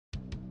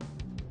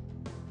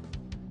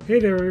Hey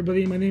there,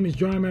 everybody. My name is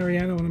John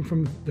Mariano, and I'm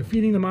from the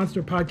Feeding the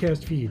Monster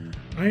podcast feed.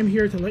 I am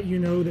here to let you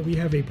know that we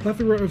have a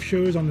plethora of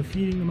shows on the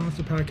Feeding the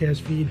Monster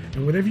podcast feed,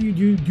 and whatever you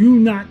do, do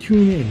not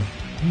tune in.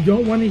 You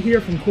don't want to hear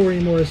from Corey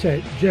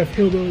Morissette, Jeff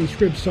Hillbilly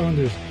Scribs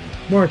Saunders,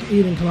 Mark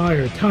Eden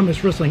Kmeyer,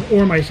 Thomas Wrestling,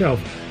 or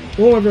myself.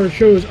 All of our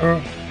shows are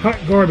hot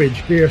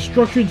garbage. They are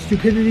structured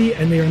stupidity,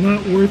 and they are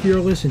not worth your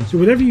listen. So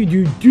whatever you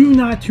do, do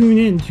not tune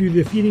in to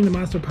the Feeding the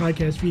Monster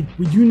podcast feed.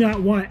 We do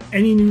not want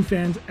any new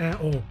fans at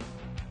all.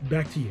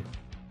 Back to you.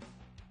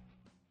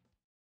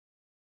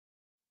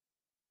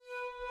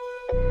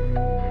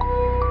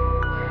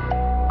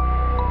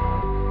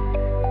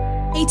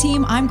 Hey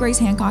team, I'm Grace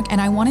Hancock, and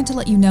I wanted to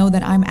let you know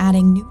that I'm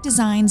adding new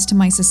designs to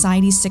my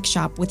Society6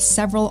 shop with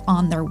several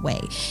on their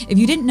way. If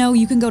you didn't know,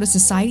 you can go to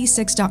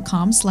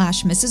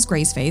society6.com/Mrs.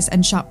 Graceface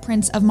and shop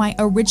prints of my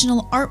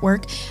original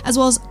artwork, as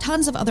well as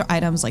tons of other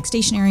items like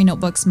stationery,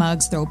 notebooks,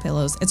 mugs, throw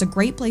pillows. It's a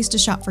great place to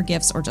shop for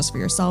gifts or just for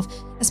yourself,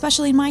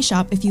 especially in my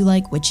shop if you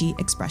like witchy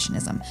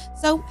expressionism.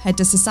 So head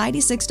to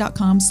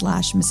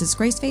society6.com/Mrs.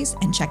 Graceface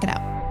and check it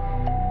out.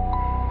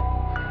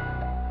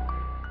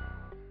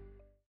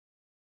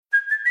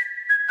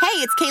 Hey,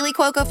 it's Kaylee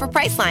Cuoco for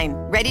Priceline.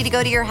 Ready to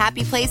go to your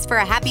happy place for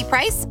a happy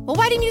price? Well,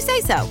 why didn't you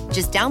say so?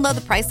 Just download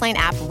the Priceline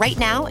app right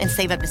now and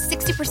save up to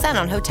 60%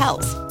 on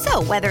hotels.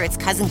 So whether it's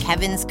Cousin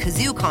Kevin's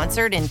Kazoo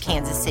Concert in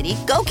Kansas City,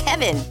 go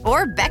Kevin,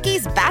 or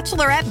Becky's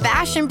Bachelorette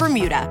Bash in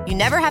Bermuda, you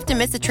never have to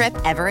miss a trip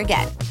ever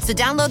again. So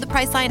download the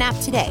Priceline app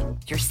today.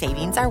 Your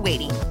savings are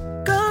waiting.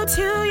 Go to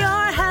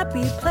your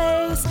happy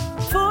place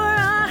for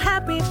a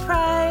happy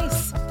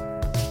price.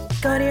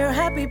 Go to your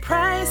happy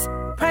price,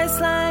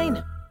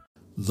 Priceline.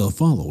 The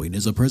following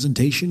is a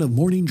presentation of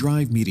Morning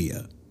Drive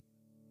Media.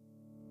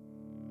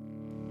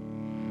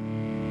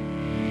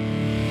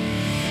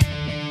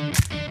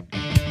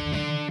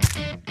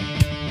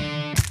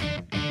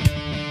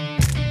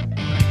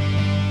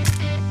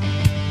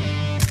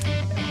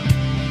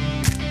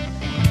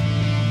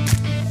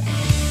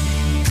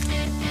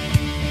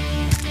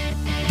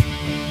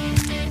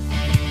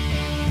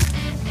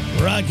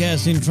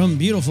 Broadcasting from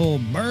beautiful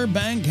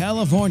Burbank,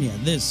 California,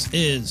 this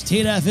is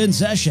TNF in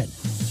Session.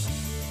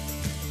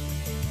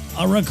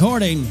 A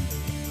recording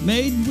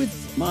made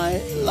with my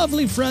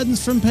lovely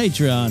friends from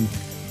Patreon,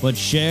 but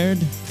shared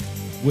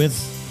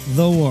with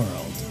the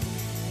world.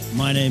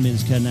 My name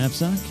is Ken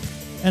Knapsack,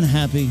 and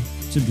happy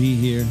to be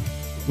here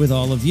with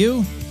all of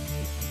you.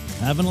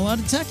 Having a lot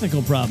of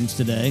technical problems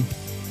today,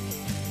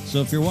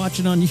 so if you're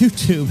watching on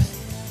YouTube,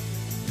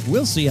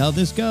 we'll see how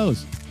this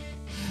goes.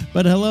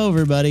 But hello,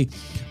 everybody.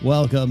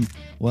 Welcome,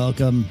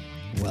 welcome,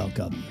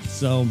 welcome.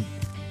 So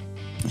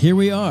here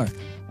we are.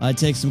 I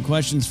take some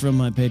questions from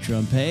my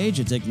Patreon page.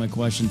 I take my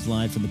questions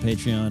live from the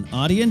Patreon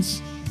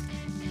audience,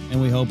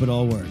 and we hope it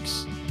all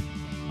works.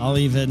 I'll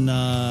even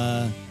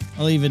I'll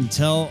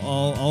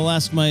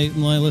ask my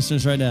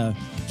listeners right now,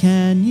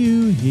 can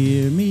you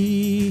hear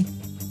me?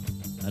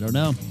 I don't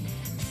know.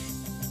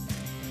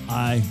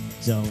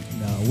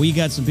 We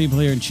got some people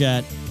here in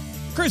chat.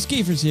 Chris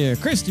Kiefer's here,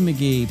 Christy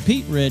McGee,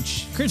 Pete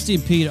Rich. Christy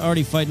and Pete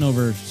already fighting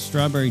over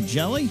strawberry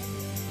jelly? I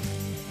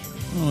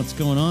don't know what's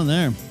going on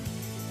there.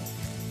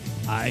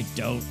 I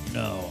don't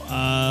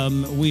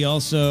know. We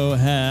also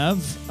have,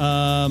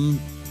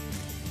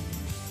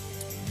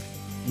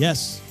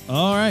 yes.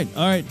 All right.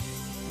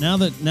 Now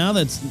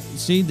that,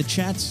 see, the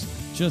chat's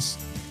just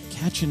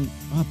catching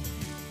up.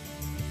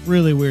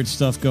 Really weird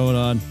stuff going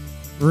on.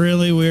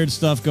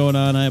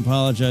 I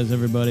apologize,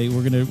 everybody.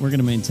 We're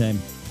gonna maintain.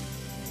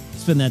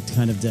 It's been that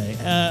kind of day.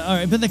 All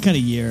right, been that kind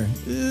of year.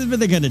 It's been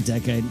that kind of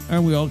decade.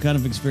 Aren't we all kind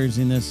of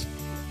experiencing this?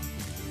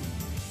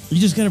 You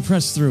just got to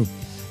press through.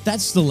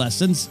 That's the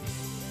lessons.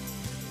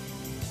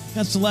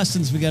 That's the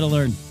lessons we got to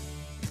learn.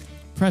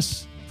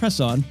 Press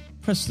on.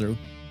 Press through.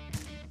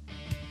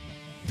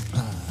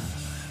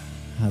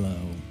 Hello,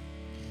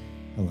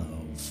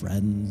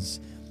 friends.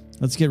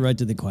 Let's get right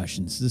to the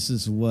questions. This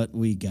is what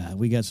we got.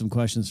 We got some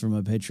questions from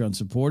our Patreon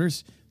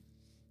supporters.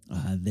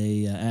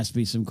 They asked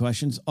me some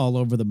questions all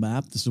over the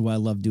map. This is why I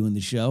love doing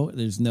the show.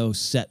 There's no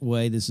set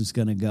way this is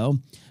going to go.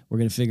 We're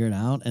going to figure it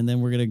out, and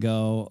then we're going to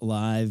go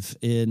live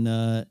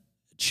in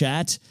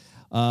chat.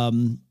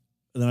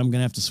 Then I'm going to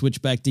have to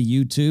switch back to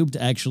YouTube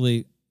to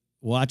actually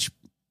watch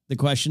the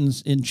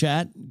questions in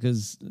chat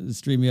because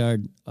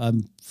StreamYard,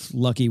 I'm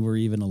lucky we're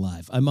even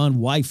alive. I'm on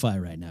Wi-Fi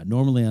right now.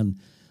 Normally I'm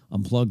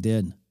plugged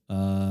in,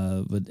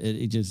 but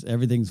it just,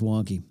 everything's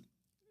wonky.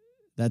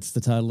 That's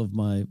the title of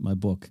my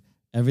book.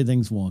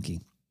 Everything's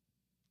wonky.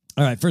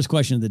 All right, first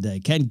question of the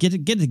day. Ken, get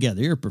it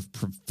together. You're a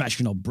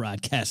professional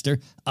broadcaster,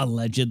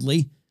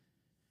 allegedly.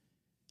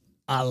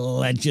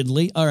 All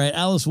right,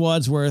 Alice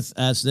Wadsworth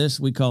asked this.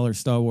 We call her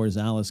Star Wars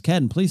Alice.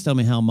 Ken, please tell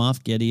me how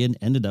Moff Gideon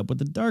ended up with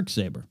the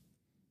Darksaber.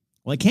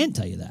 Well, I can't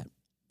tell you that.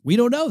 We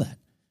don't know that.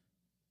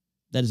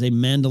 That is a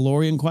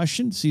Mandalorian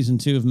question. Season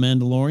 2 of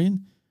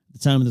Mandalorian. At the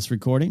time of this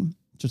recording,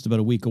 just about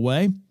a week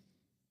away.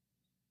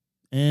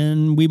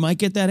 And we might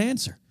get that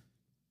answer.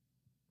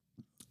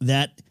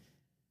 That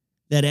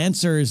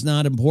answer is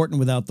not important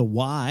without the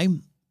why.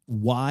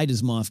 Why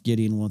does Moff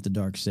Gideon want the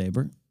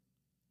Darksaber?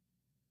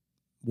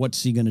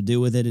 What's he going to do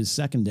with it is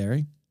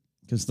secondary,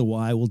 because the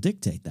why will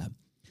dictate that.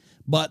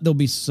 But there'll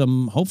be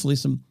hopefully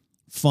some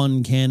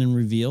fun canon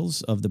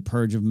reveals of the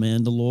Purge of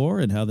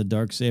Mandalore and how the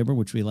Darksaber,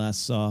 which we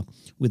last saw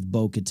with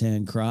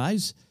Bo-Katan,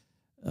 cries.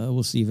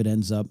 We'll see if it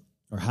ends up,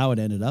 or how it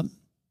ended up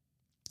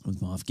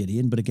with Moff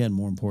Gideon. But again,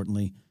 more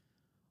importantly,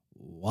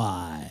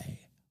 why?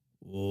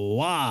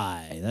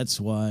 Why? That's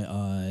why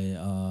I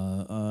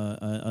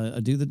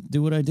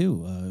do what I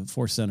do,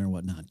 Force Center and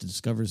whatnot, to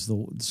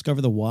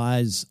discover the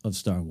whys of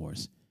Star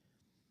Wars.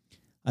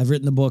 I've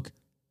written the book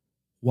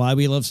Why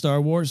We Love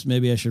Star Wars.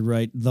 Maybe I should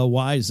write The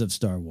Whys of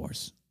Star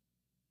Wars.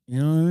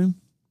 You know what I mean?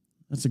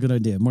 That's a good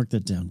idea. Mark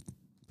that down.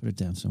 Put it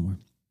down somewhere.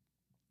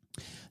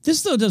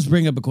 This, though, does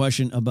bring up a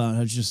question about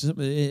how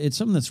it's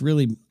something that's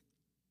really,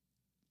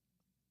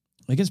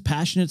 I guess,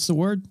 passionate's the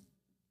word,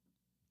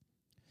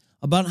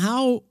 about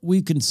how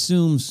we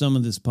consume some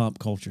of this pop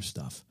culture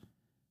stuff.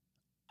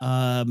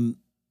 And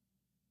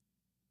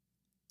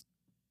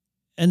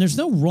there's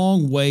no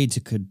wrong way to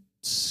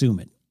consume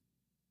it.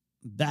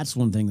 That's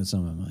one thing that's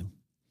on my mind.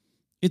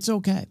 It's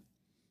okay.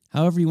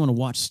 However you want to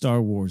watch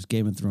Star Wars,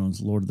 Game of Thrones,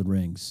 Lord of the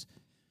Rings,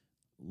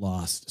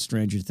 Lost,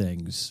 Stranger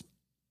Things,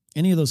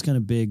 any of those kind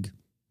of big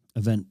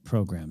event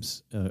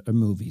programs or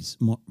movies,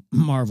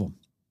 Marvel.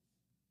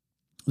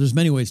 There's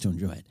many ways to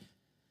enjoy it.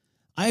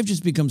 I've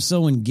just become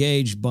so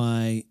engaged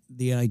by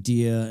the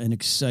idea and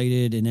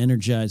excited and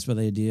energized by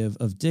the idea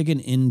of digging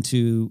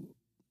into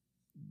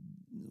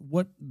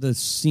what the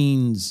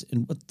scenes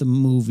and what the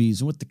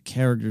movies and what the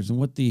characters and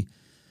what the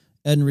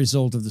end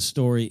result of the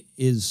story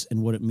is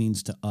and what it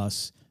means to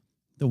us,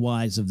 the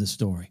whys of the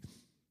story.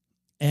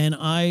 And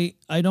I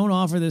don't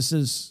offer this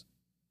as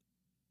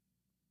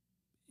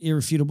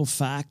irrefutable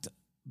fact,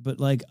 but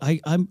like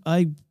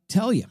I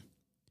tell you,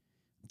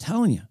 I'm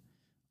telling you,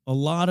 a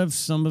lot of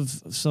some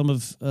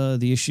of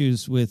the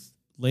issues with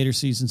later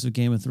seasons of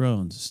Game of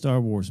Thrones,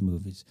 Star Wars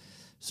movies,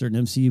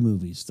 certain MCU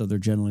movies, though they're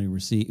generally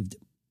received,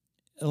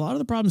 a lot of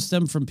the problems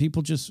stem from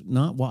people just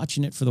not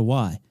watching it for the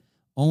why,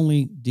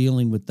 only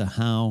dealing with the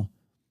how,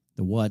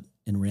 the what,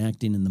 and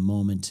reacting in the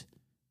moment,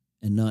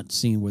 and not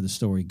seeing where the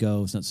story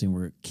goes, not seeing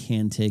where it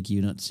can take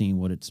you, not seeing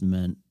what it's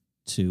meant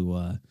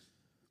to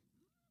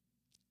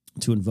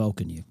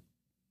invoke in you.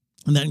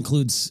 And that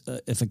includes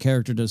if a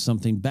character does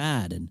something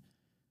bad and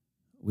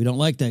we don't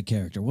like that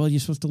character. Well, you're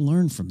supposed to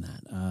learn from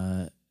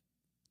that.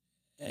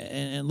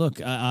 And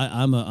look,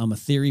 I'm a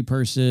theory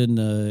person.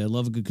 I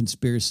love a good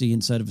conspiracy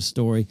inside of a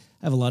story.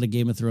 I have a lot of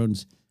Game of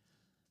Thrones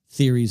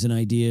theories and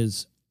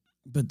ideas,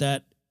 but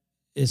that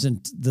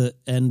isn't the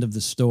end of the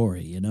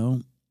story, you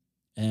know?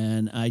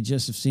 And I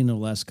just have seen the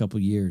last couple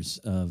of years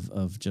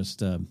of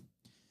just,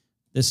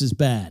 this is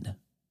bad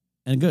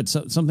and good.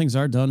 So some things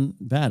are done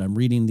bad. I'm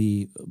reading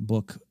the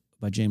book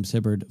by James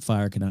Hibbard,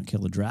 Fire Cannot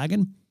Kill a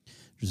Dragon,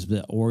 which is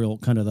the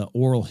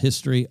oral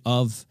history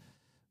of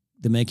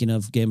the making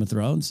of Game of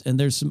Thrones. And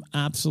there's some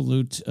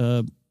absolute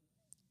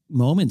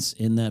moments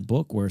in that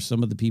book where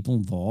some of the people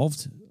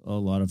involved, a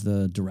lot of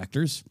the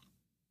directors,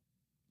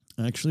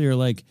 actually are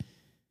like,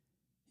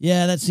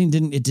 yeah, that scene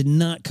did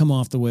not come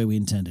off the way we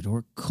intended, or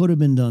it could have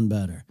been done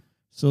better.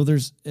 So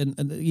there's,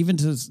 and even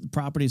to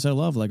properties I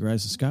love, like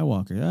Rise of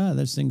Skywalker,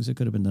 there's things that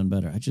could have been done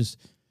better. I just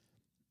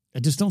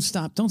don't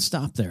stop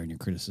there in your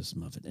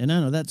criticism of it. And I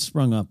know that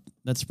sprung up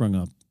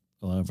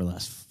a lot over the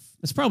last,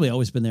 it's probably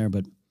always been there,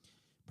 but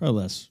probably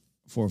the last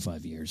 4 or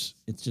 5 years.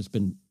 It's just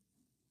been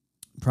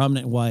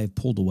prominent why I've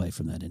pulled away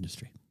from that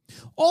industry.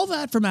 All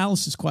that from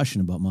Alice's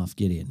question about Moff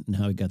Gideon and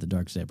how he got the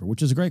Darksaber,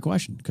 which is a great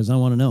question because I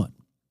want to know it.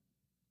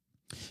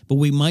 But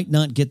we might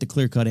not get the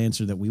clear-cut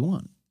answer that we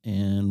want,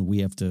 and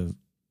we have to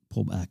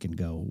pull back and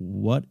go,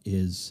 what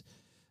is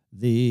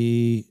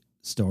the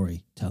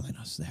story telling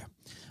us there?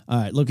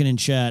 All right, looking in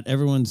chat,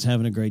 everyone's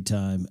having a great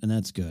time, and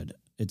that's good.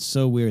 It's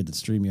so weird that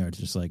StreamYard's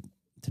just like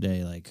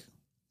today, like,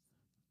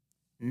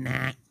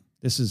 nah.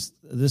 This is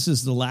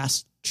the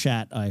last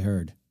chat I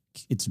heard.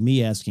 It's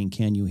me asking,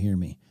 can you hear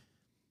me?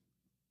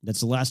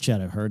 That's the last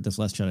chat I heard. That's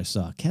the last chat I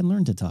saw. Ken,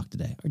 learn to talk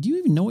today. Or do you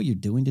even know what you're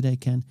doing today,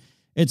 Ken?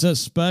 It's a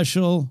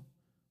special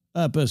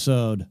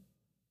episode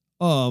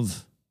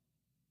of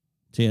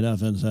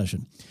TNF in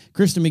Session.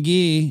 Kristen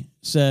McGee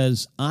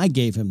says, I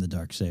gave him the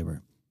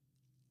Darksaber.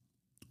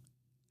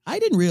 I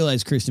didn't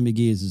realize Kristen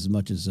McGee is as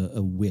much as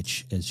a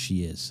witch as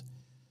she is.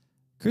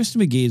 Kristen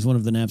McGee is one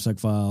of the Knapsack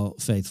File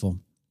faithful.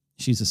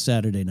 She's a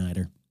Saturday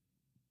nighter.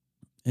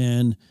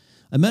 And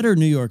I met her in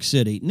New York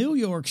City. New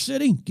York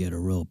City, get a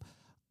rope.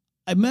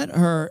 I met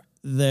her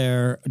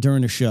there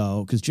during a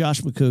show because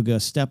Josh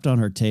McCouga stepped on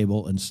her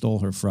table and stole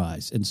her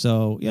fries. And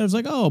so, I was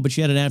like, oh, but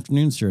she had an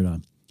afternoon shirt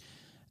on.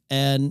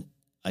 And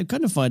I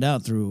kind of find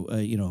out through,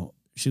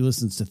 she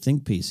listens to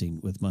Think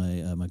Piecing with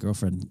my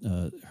girlfriend,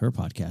 her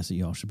podcast that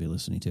y'all should be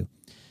listening to.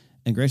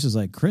 And Grace is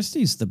like,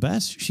 Christy's the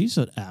best. She's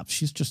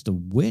just a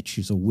witch.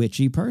 She's a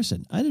witchy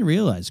person. I didn't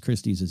realize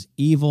Christy's as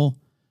evil.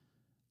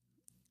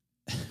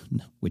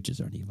 No, witches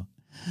aren't evil.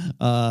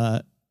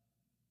 I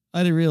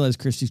didn't realize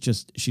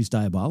she's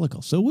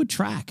diabolical. So it would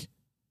track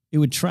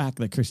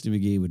that Christy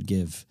McGee would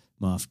give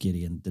Moff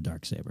Gideon the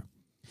Darksaber.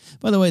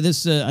 By the way,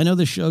 this I know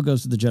this show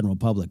goes to the general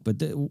public, but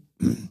the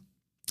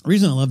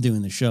reason I love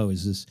doing the show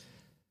is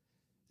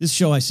this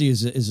show I see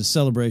is a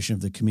celebration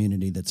of the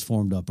community that's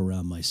formed up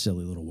around my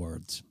silly little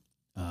words.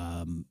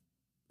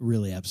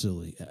 Really,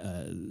 absolutely.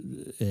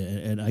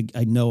 And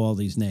I know all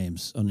these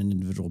names on an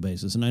individual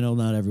basis, and I know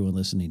not everyone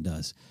listening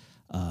does.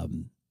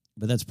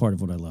 But that's part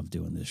of what I love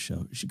doing this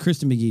show.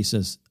 Kristen McGee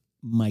says,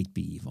 might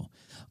be evil.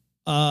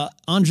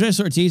 Andres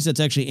Ortiz, that's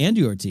actually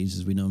Andy Ortiz,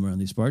 as we know him around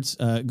these parts,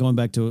 going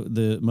back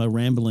to my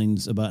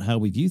ramblings about how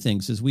we view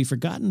things, is we've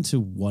forgotten how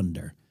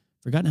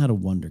to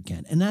wonder,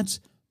 Ken. And that's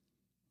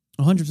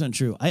 100%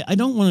 true. I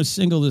don't want to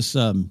single this,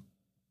 I don't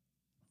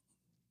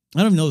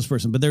even know this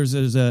person, but there's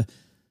a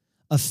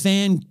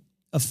fan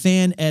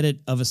edit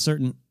of a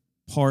certain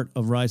part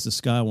of Rise of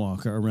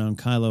Skywalker around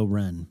Kylo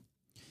Ren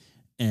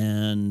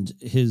and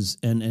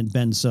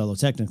Ben Solo,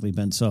 technically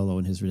Ben Solo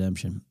and his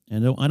redemption.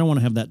 And I don't want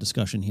to have that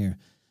discussion here.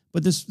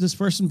 But this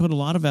person put a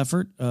lot of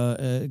effort,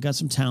 got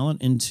some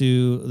talent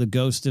into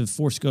the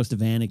Force ghost of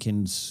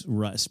Anakin's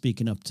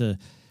speaking up to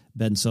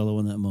Ben Solo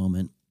in that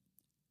moment.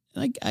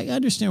 I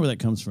understand where that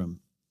comes from.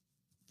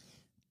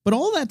 But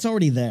all that's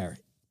already there.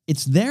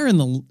 It's there in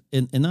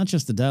not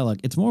just the dialogue.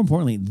 It's more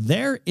importantly,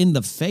 there in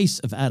the face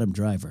of Adam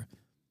Driver.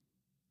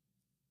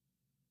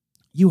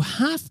 You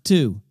have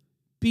to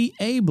be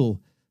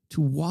able to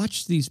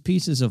watch these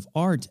pieces of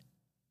art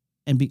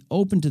and be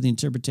open to the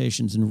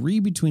interpretations and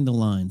read between the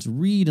lines,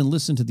 read and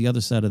listen to the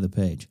other side of the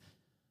page.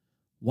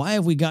 Why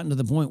have we gotten to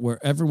the point where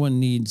everyone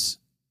needs,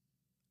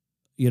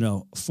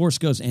 Force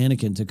Ghost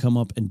Anakin to come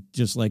up and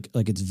just like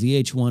it's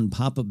VH1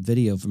 pop-up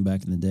video from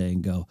back in the day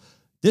and go,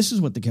 this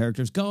is what the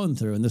character's going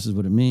through and this is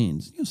what it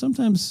means.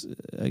 Sometimes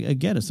I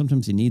get it.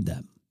 Sometimes you need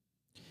that.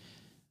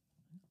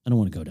 I don't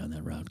want to go down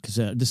that route because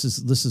this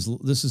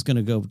is going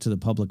to go to the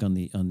public on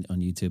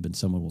YouTube and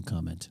someone will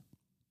comment.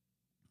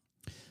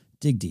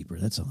 Dig deeper.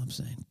 That's all I'm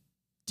saying.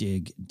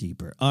 Dig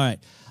deeper. All right.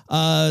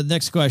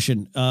 Next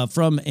question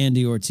from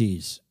Andy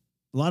Ortiz.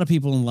 A lot of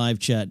people in live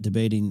chat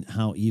debating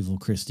how evil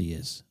Christy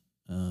is.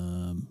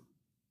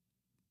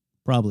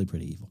 Probably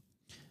pretty evil.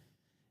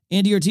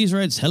 Andy Ortiz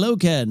writes, hello,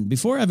 Ken.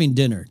 Before having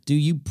dinner, do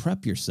you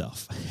prep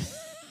yourself?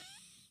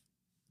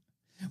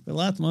 For the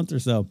last month or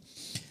so,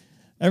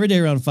 every day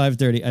around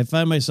 5:30, I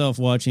find myself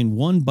watching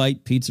One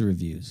Bite pizza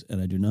reviews,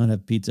 and I do not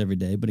have pizza every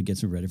day, but it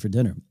gets me ready for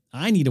dinner.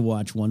 I need to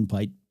watch One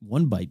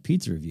Bite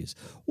pizza reviews.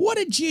 What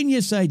a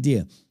genius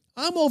idea.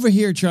 I'm over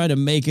here trying to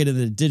make it in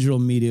the digital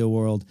media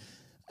world.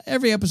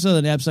 Every episode of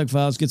the Knapsack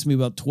Files gets me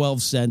about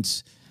 12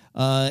 cents.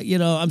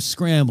 I'm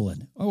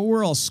scrambling. Or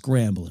we're all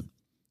scrambling.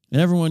 And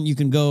everyone, you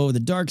can go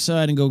the dark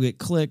side and go get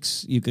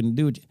clicks. You can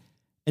do it.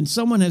 And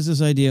someone has this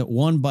idea,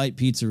 One Bite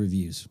pizza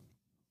reviews.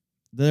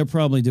 They're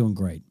probably doing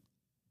great.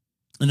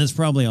 And that's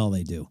probably all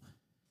they do.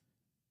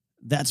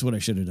 That's what I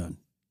should have done.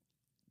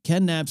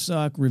 Ken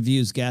Knapsack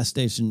reviews gas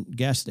station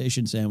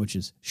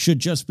sandwiches. Should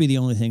just be the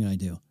only thing I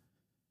do.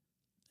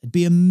 I'd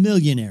be a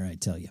millionaire, I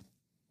tell you.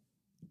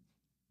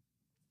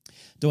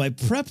 Do I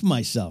prep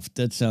myself?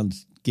 That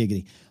sounds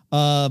giggity.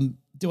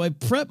 Do I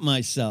prep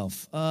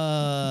myself?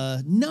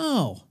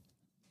 No.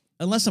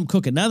 Unless I'm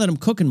cooking. Now that I'm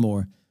cooking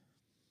more,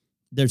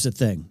 there's a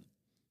thing.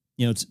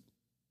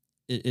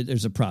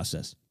 There's a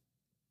process.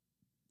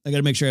 I got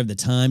to make sure I have the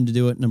time to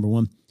do it, number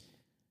one.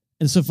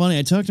 And it's so funny.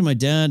 I talked to my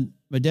dad.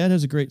 My dad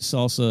has a great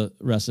salsa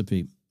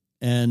recipe.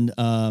 And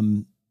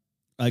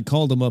I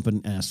called him up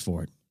and asked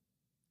for it.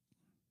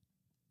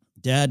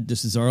 Dad,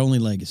 this is our only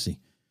legacy.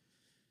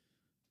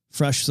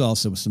 Fresh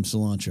salsa with some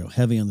cilantro,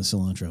 heavy on the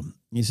cilantro. And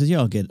he says, yeah,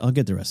 I'll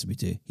get the recipe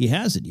to you. He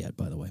hasn't yet,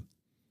 by the way.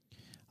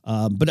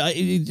 But I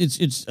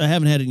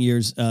haven't had it in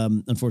years,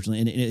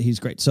 unfortunately. And he's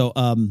great. So,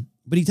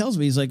 but he tells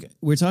me, he's like,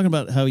 we're talking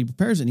about how he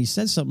prepares it. And he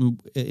says something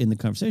in the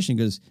conversation.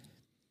 He goes,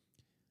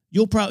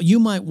 you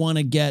might want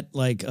to get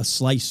like a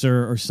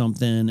slicer or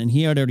something. And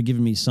he had already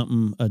given me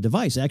a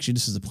device. Actually,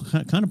 this is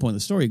the kind of point of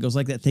the story. It goes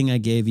like that thing I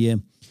gave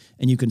you,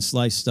 and you can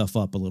slice stuff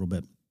up a little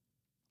bit.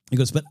 He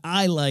goes, but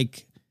I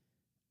like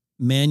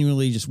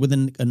manually, just with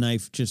a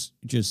knife, just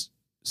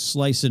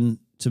slicing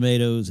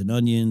tomatoes and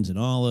onions and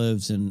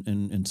olives and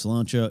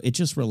cilantro. It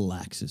just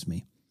relaxes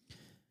me.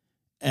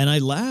 And I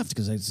laughed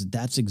because I said,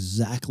 that's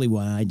exactly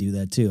why I do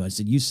that too. I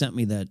said, you sent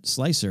me that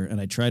slicer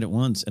and I tried it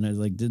once and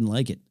I didn't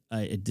like it.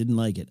 I didn't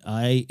like it.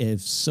 I am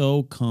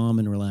so calm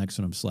and relaxed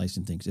when I'm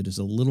slicing things. It is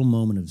a little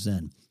moment of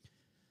zen.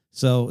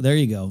 So there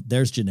you go.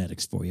 There's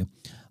genetics for you.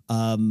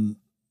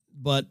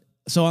 But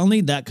so I'll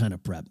need that kind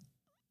of prep.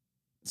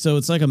 So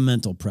it's like a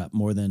mental prep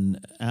more than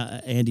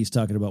Andy's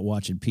talking about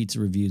watching pizza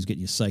reviews, get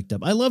you psyched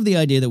up. I love the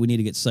idea that we need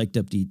to get psyched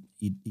up to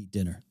eat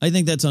dinner. I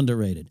think that's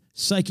underrated.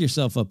 Psych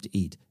yourself up to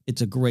eat.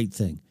 It's a great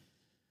thing.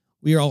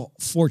 We are all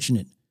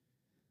fortunate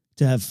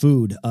to have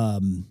food,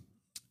 at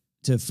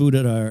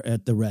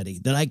the ready,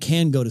 that I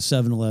can go to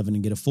 7-Eleven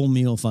and get a full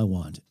meal if I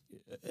want.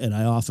 And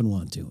I often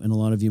want to. And a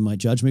lot of you might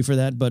judge me for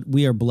that, but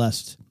we are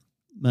blessed.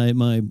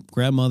 My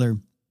grandmother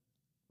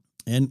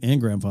and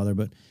grandfather,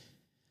 but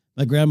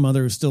my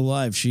grandmother is still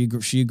alive. She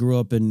grew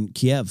up in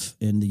Kiev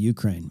in the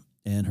Ukraine,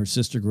 and her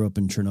sister grew up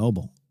in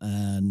Chernobyl.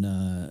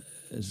 And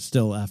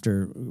still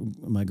after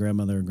my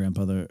grandmother and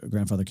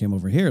grandfather came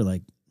over here,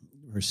 like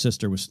her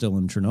sister was still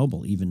in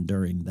Chernobyl even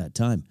during that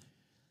time.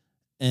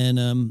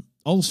 And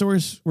all the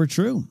stories were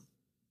true.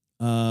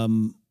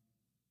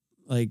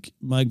 Like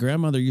my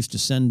grandmother used to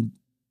send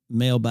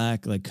mail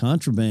back like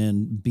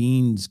contraband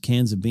beans,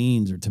 cans of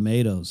beans or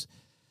tomatoes,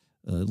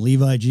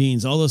 Levi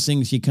jeans, all those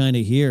things you kind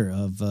of hear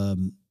of,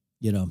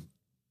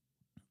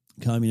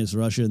 communist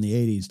Russia in the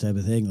 80s type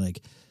of thing,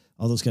 like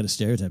all those kind of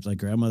stereotypes. Like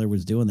grandmother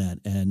was doing that.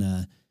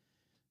 And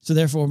so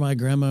therefore my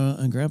grandma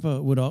and grandpa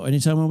would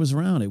anytime I was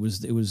around, it was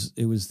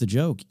the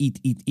joke, eat.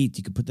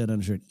 You could put that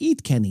on a shirt,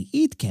 eat Kenny.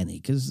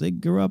 Because they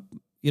grew up,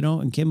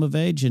 and came of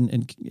age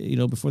and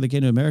before they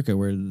came to America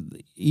where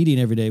eating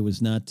every day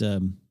was not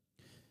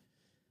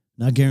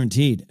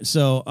guaranteed.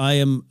 So I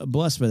am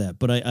blessed by that,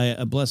 but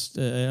I blessed,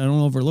 I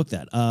don't overlook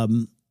that.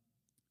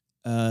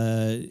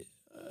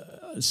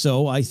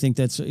 So I think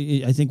I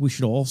think we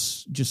should all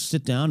just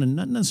sit down and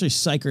not necessarily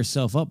psych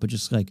ourselves up, but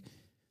just like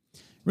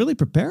really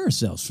prepare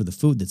ourselves for the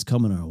food that's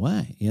coming our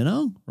way,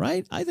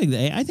 right? I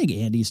think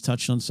Andy's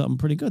touched on something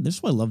pretty good. This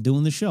is why I love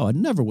doing the show. I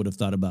never would have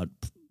thought about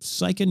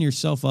psyching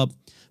yourself up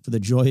for the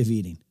joy of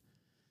eating,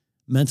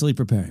 mentally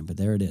preparing, but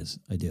there it is.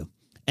 I do.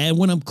 And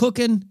when I'm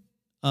cooking,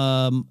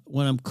 I'll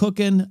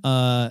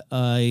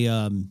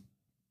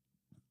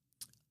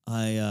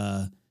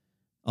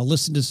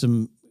listen to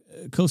some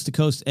Coast to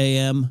Coast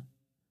AM,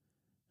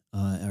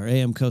 or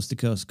AM Coast to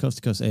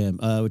Coast AM,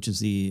 which is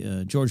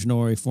the George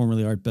Norrie,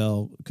 formerly Art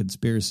Bell,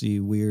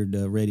 conspiracy weird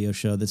radio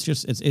show. That's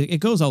just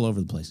it goes all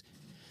over the place.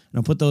 And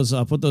I'll put those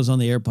on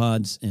the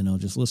AirPods, and I'll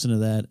just listen to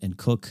that and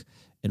cook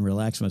and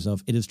relax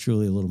myself. It is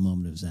truly a little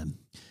moment of zen.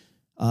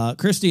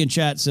 Christy in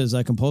chat says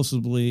I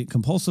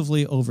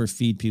compulsively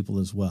overfeed people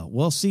as well.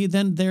 Well, see,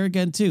 then there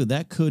again too,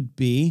 that could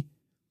be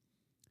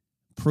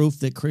proof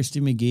that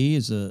Christy McGee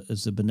is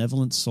a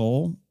benevolent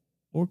soul,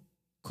 or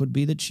could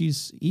be that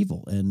she's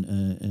evil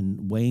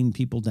and weighing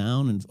people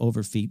down and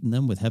overfeeding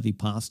them with heavy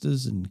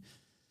pastas and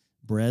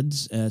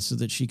breads so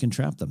that she can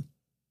trap them.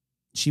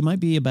 She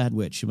might be a bad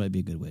witch. She might be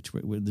a good witch.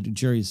 The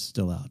jury's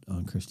still out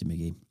on Christy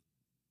McGee.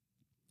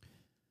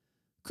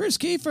 Chris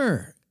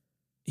Kiefer,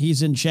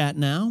 he's in chat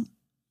now,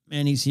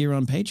 and he's here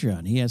on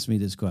Patreon. He asked me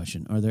this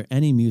question. Are there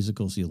any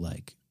musicals you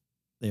like?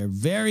 They are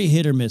very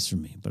hit or miss for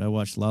me, but I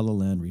watched La La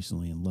Land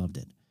recently and loved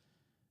it.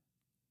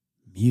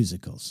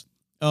 Musicals.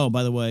 Oh,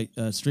 by the way,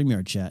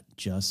 StreamYard chat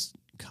just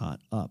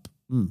caught up.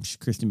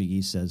 Christy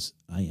McGee says,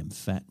 I am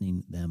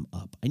fattening them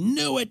up. I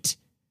knew it.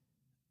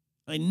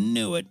 All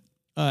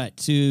right,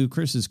 to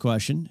Chris's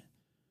question.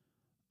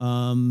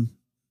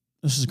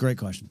 This is a great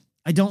question.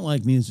 I don't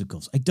like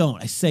musicals. I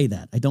say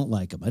that. I don't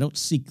like them. I don't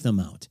seek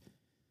them out.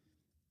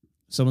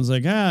 Someone's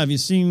like, have you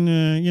seen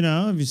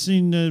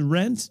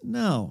Rent?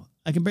 No,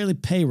 I can barely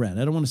pay rent.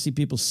 I don't want to see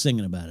people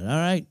singing about it. All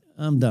right,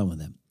 I'm done with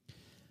them.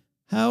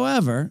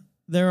 However,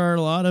 there are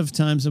a lot of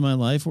times in my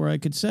life where I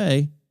could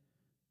say,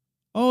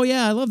 oh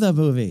yeah, I love that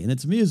movie, and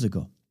it's a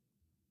musical.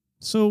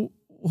 So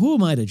who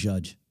am I to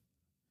judge?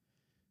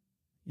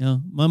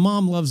 My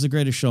mom loves The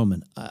Greatest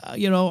Showman.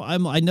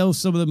 I know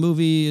some of the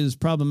movie is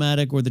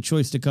problematic, or the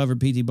choice to cover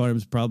P.T. Barnum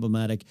is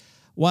problematic.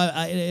 Why?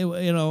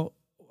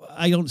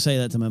 I don't say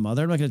that to my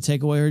mother. I'm not going to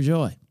take away her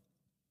joy.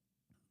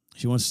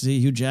 She wants to see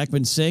Hugh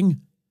Jackman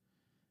sing.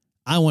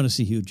 I want to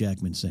see Hugh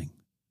Jackman sing.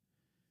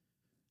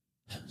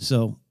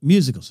 So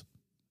musicals.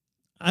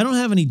 I don't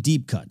have any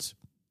deep cuts.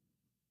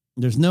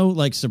 There's no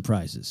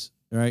surprises.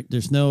 All right.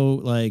 There's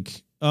no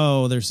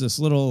there's this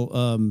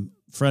little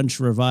French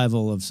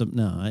revival of some.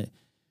 No,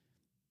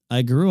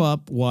 I grew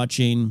up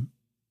watching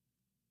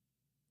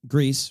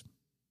Grease,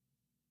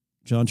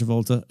 John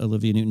Travolta,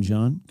 Olivia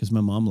Newton-John, because my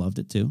mom loved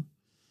it too.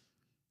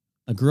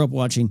 I grew up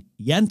watching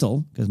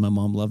Yentl, because my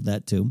mom loved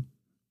that too.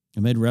 I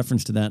made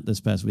reference to that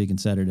this past week in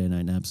Saturday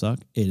Night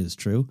Knapsack. It is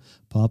true.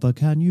 Papa,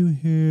 can you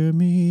hear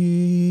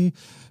me?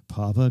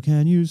 Papa,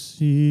 can you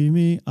see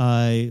me?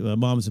 My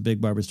mom's a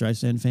big Barbra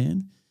Streisand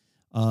fan.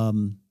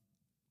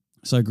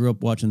 So I grew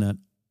up watching that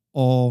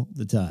all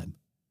the time.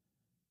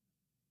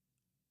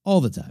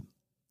 All the time.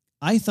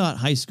 I thought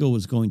high school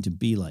was going to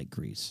be like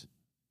Grease.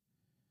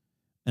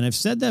 And I've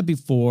said that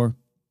before,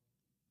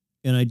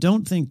 and I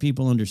don't think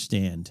people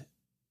understand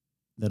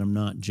that I'm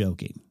not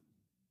joking.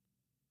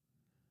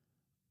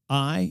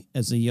 I,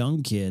 as a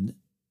young kid,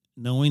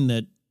 knowing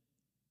that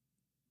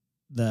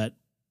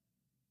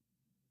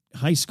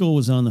high school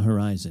was on the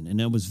horizon,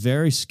 and I was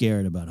very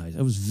scared about high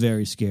school. I was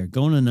very scared.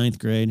 Going to ninth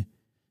grade,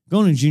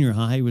 going to junior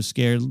high, I was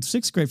scared.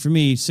 Sixth grade, for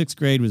me, sixth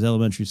grade was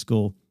elementary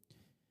school.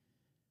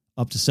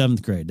 Up to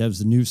seventh grade. That was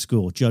the new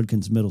school,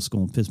 Judkins Middle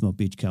School in Pismo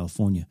Beach,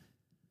 California.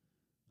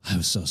 I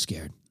was so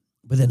scared.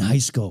 But then high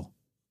school,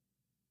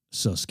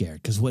 so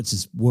scared. Because what's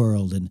this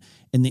world? And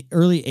in the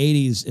early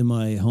 80s in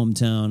my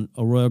hometown,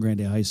 Arroyo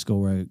Grande High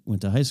School, where I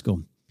went to high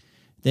school,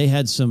 they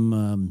had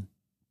some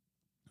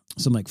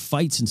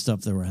fights and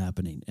stuff that were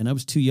happening. And I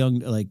was too young,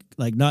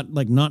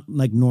 not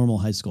normal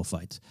high school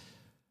fights.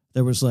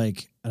 There was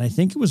and I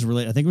think it was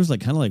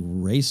kind of like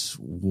race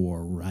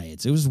war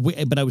riots. It was,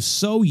 but I was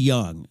so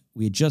young.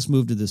 We had just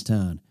moved to this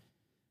town,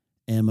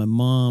 And my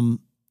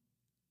mom,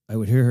 I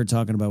would hear her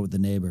talking about with the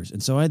neighbors.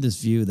 And so I had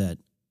this view that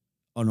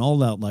an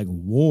all-out like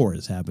war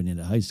is happening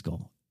at high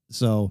school.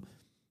 So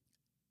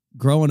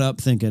growing up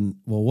thinking,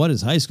 well, what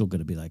is high school going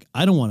to be like?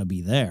 I don't want to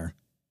be there.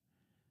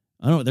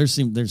 I don't. There's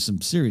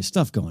some serious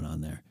stuff going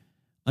on there.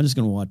 I'm just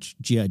going to watch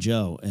G.I.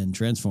 Joe and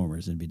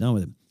Transformers and be done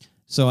with it.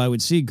 So I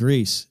would see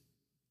Grease,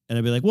 and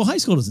I'd be like, well, high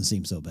school doesn't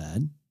seem so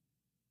bad.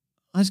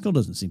 High school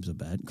doesn't seem so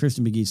bad.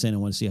 Kristen McGee saying I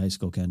want to see high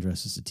school Ken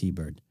dressed as a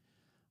T-Bird.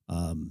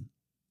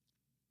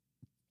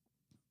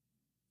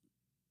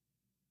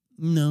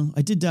 No,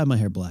 I did dye my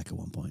hair black at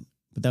one point,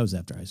 but that was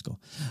after high school.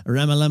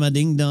 Ramalama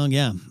ding dong,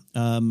 yeah.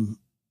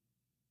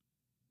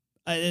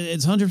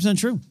 It's 100%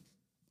 true.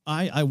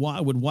 I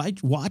would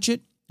watch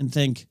it and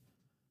think,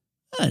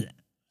 that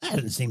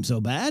doesn't seem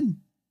so bad.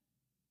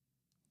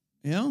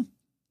 You know,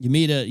 you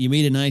meet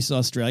a nice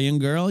Australian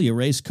girl, you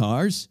race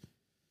cars,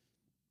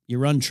 you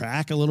run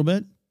track a little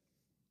bit.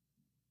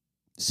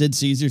 Sid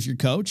Caesar's your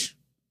coach.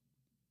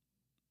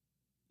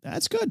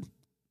 That's good.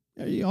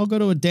 You all go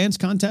to a dance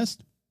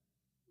contest.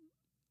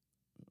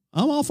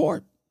 I'm all for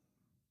it.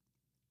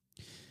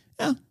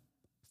 Yeah.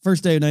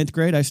 First day of 9th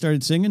grade, I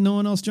started singing. No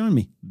one else joined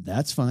me.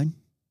 That's fine.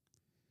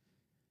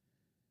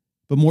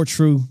 But more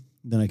true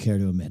than I care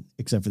to admit,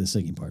 except for the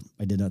singing part.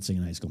 I did not sing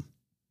in high school.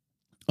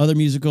 Other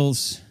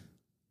musicals.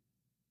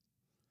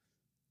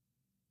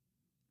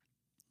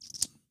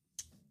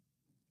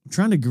 I'm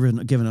trying to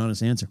give an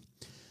honest answer.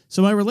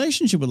 So my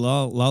relationship with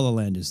La La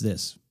Land is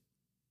this.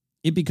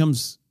 It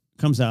comes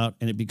out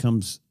and it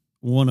becomes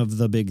one of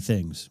the big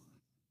things.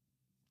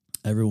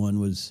 Everyone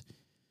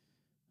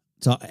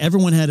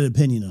had an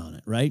opinion on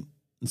it, right?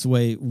 It's the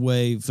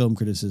way film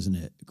criticism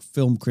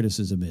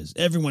is.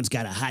 Everyone's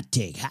got a hot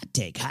take.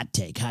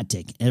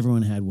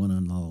 Everyone had one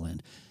on La La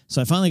Land.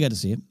 So I finally got to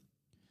see it.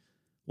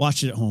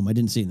 Watched it at home. I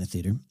didn't see it in the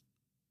theater.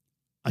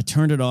 I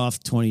turned it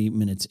off 20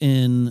 minutes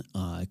in.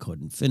 I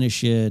couldn't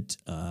finish it.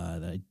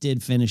 I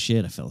did finish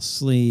it. I fell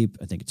asleep.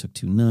 I think it took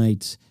 2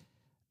 nights.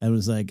 I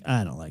was like,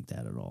 I don't like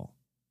that at all.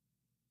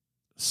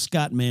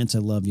 Scott Mantz, I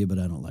love you, but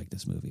I don't like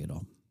this movie at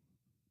all.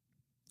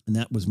 And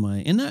that was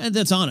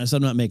that's honest.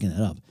 I'm not making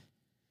that up.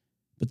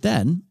 But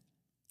then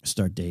I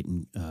start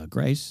dating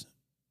Grace,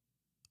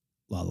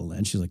 La La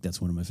Land. She's like, that's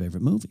one of my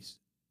favorite movies.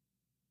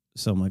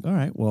 So I'm like, all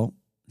right, well,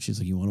 she's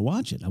like, you want to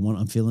watch it?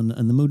 I'm feeling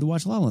in the mood to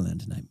watch La La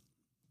Land tonight.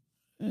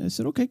 And I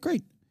said, okay,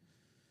 great.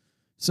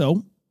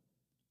 So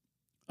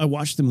I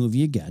watched the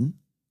movie again,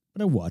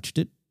 but I watched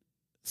it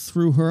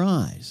through her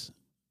eyes.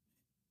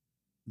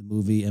 The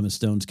movie, Emma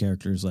Stone's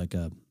character is like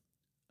a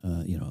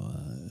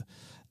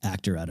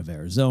actor out of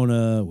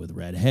Arizona with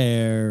red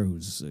hair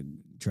who's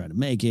trying to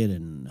make it,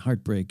 and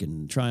heartbreak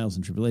and trials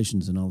and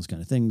tribulations and all those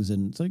kind of things.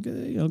 And it's like,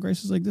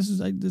 Grace is like, this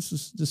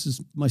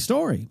is my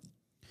story.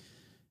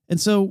 And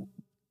so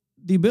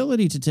the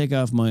ability to take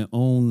off my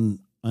own,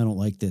 I don't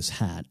like this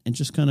hat, and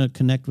just kind of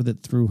connect with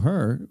it through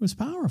her was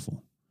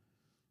powerful.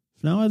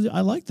 So now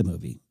I like the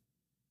movie.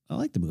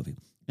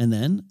 And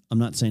then I'm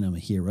not saying I'm a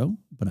hero,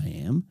 but I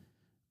am.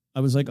 I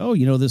was like,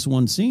 this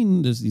one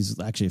scene, there's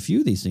actually a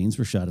few of these scenes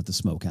were shot at the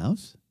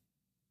Smokehouse.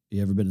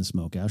 You ever been to the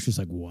Smokehouse? She's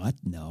like, what?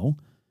 No.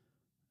 I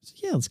said,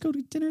 yeah, let's go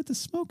to dinner at the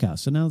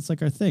Smokehouse. So now it's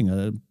like our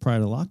thing prior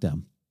to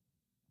lockdown.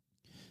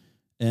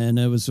 And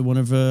it was one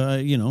of,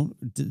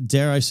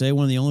 dare I say,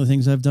 one of the only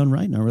things I've done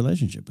right in our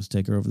relationship was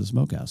take her over to the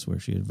Smokehouse, where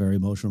she had a very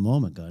emotional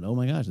moment going, oh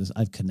my gosh,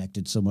 I've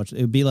connected so much.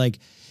 It'd be like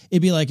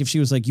if she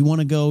was like, you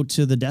want to go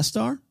to the Death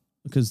Star?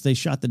 Because they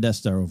shot the Death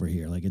Star over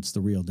here. Like it's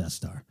the real Death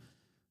Star.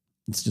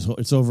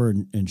 It's over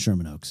in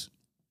Sherman Oaks.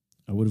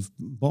 I would have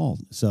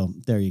bawled. So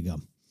there you go.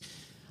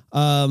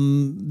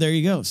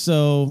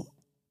 So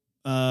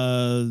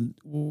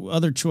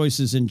other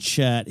choices in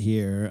chat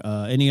here.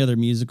 Any other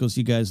musicals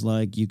you guys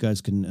like? You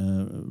guys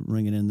can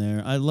ring it in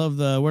there. I love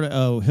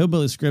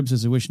Hillbilly Scribs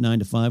says I wish 9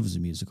 to 5 was a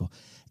musical.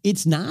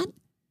 It's not.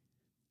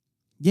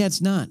 Yeah, it's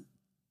not.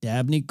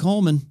 Dabney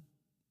Coleman,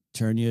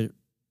 turn you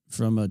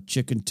from a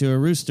chicken to a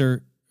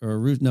rooster, or a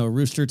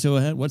rooster to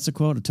a hen. What's the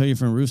quote? I'll tell you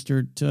from a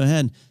rooster to a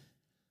hen.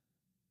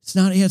 It's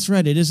not. Yeah, that's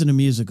right. It isn't a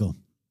musical.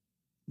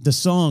 The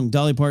song,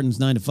 Dolly Parton's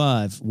 9 to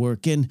 5,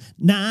 working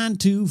 9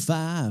 to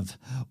 5.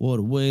 What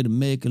a way to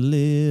make a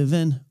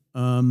living.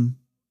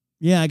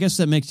 Yeah, I guess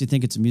that makes you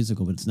think it's a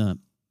musical, but it's not.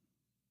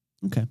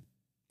 Okay.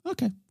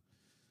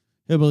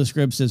 Hillbilly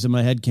Scrib says, in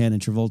my head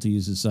canon, Travolta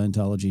uses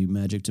Scientology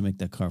magic to make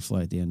that car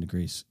fly at the end of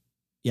Grease.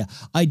 Yeah,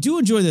 I do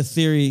enjoy that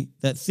theory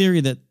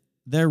that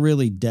they're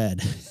really dead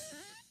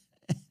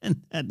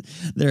and that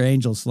they're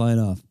angels flying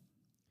off.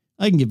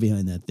 I can get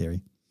behind that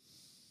theory.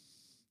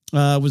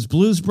 Was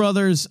Blues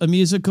Brothers a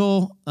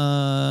musical?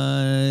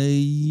 That's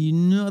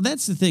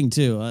the thing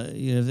too.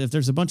 If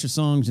there's a bunch of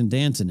songs and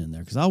dancing in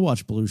there, because I'll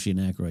watch Belushi and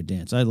Aykroyd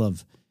dance. I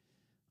love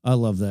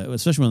that,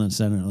 especially when on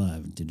Saturday Night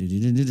Live.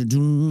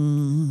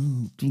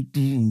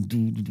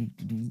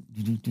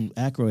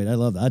 Aykroyd, I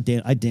love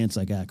that. I dance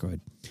like Aykroyd.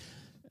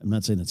 I'm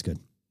not saying that's good.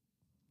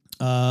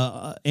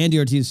 Andy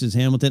Ortiz says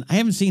Hamilton. I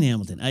haven't seen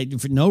Hamilton.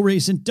 For no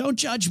reason. Don't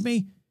judge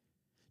me.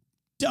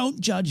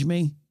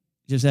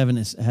 Just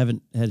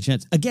haven't had a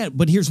chance again.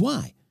 But here's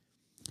why.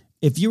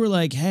 if you were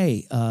like,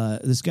 hey,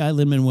 this guy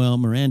Lin-Manuel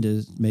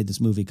Miranda made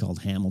this movie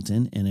called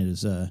Hamilton, and it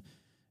is an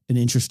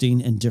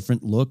interesting and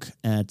different look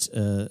at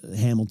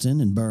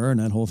Hamilton and Burr and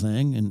that whole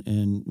thing,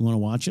 and you want to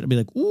watch it, I'd be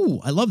like, ooh,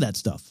 I love that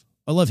stuff.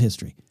 I love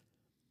history.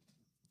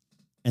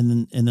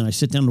 And then I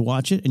sit down to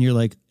watch it, and you're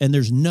like, and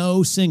there's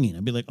no singing.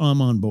 I'd be like, oh,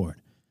 I'm on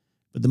board.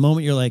 But the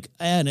moment you're like,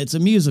 and it's a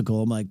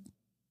musical, I'm like,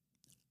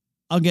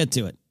 I'll get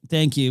to it.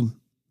 Thank you.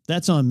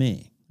 That's on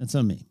me. That's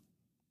on me.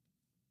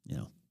 You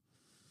know,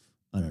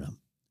 I don't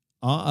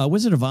know.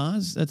 Wizard of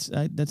Oz, that's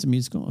a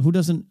musical. Who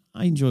doesn't?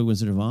 I enjoy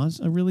Wizard of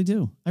Oz. I really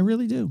do. I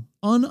really do.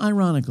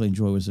 Unironically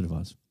enjoy Wizard of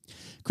Oz.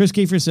 Chris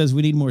Kiefer says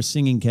we need more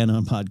singing Ken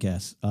on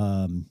podcasts.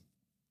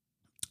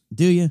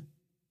 Do you?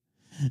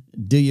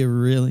 Do you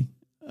really?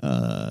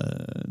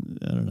 I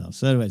don't know.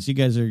 So anyways, you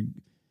guys are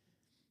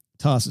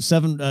tossing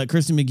seven.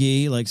 Kristen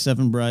McGee, like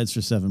 7 Brides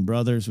for 7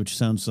 Brothers, which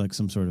sounds like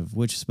some sort of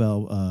witch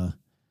spell.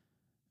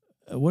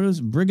 What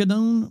is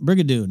Brigadoon?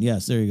 Brigadoon.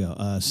 Yes, there you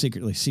go.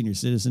 Secretly Senior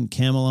Citizen.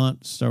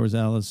 Camelot. Star Wars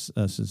Alice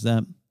says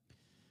that.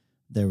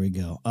 There we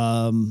go.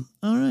 All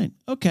right.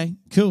 Okay.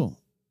 Cool.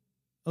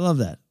 I love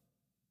that.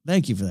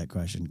 Thank you for that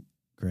question,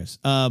 Chris.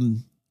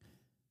 Well,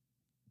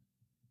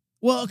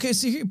 okay.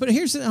 So here, but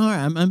here's the. All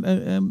right.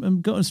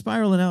 I'm going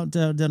spiraling out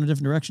down a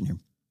different direction here.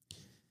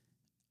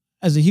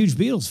 As a huge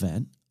Beatles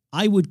fan,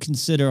 I would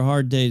consider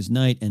Hard Day's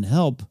Night and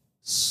Help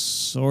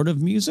sort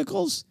of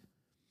musicals.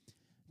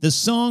 The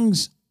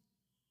songs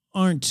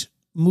aren't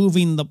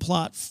moving the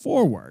plot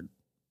forward.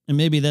 And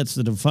maybe that's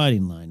the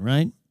dividing line,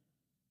 right?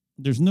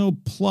 There's no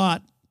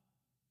plot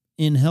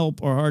in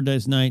Help or Hard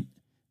Day's Night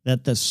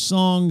that the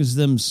songs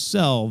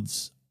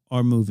themselves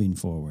are moving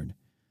forward.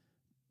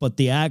 But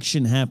the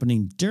action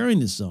happening during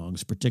the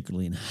songs,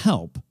 particularly in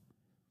Help,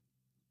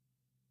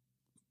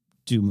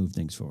 do move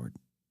things forward.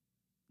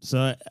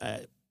 So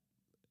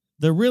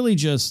they're really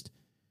just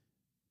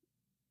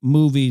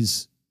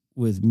movies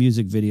with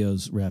music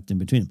videos wrapped in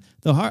between them.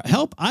 The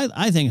Help,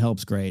 I think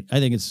Help's great. I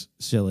think it's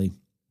silly.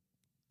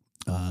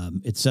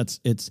 It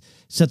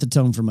set the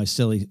tone for my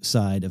silly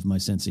side of my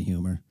sense of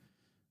humor.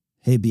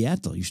 Hey,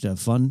 Beatle, you should have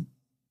fun.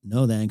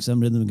 No thanks.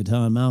 I'm rhythm,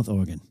 guitar, and mouth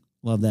organ.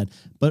 Love that.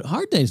 But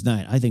Hard Day's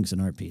Night, I think, is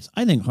an art piece.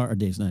 I think Hard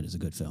Day's Night is a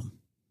good film.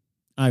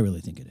 I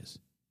really think it is.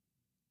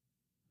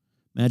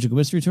 Magical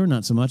Mystery Tour,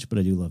 not so much, but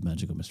I do love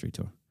Magical Mystery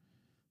Tour.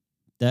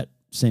 That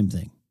same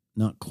thing.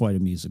 Not quite a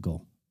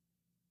musical.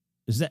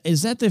 Is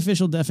that the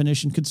official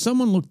definition? Could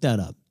someone look that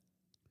up?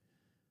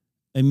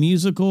 A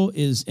musical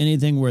is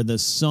anything where the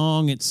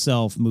song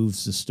itself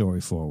moves the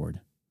story forward.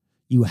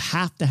 You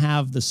have to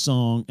have the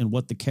song and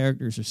what the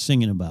characters are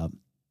singing about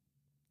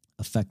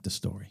affect the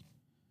story.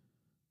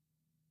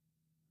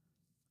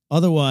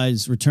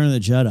 Otherwise, Return of the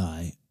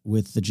Jedi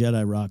with the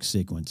Jedi rock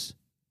sequence,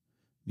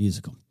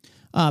 musical.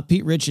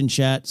 Pete Rich in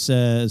chat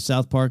says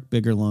South Park,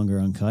 bigger, longer,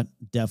 uncut.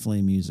 Definitely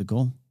a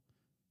musical.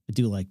 I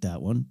do like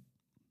that one.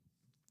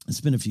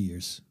 It's been a few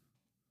years.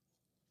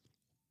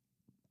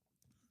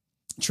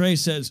 Trey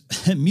says,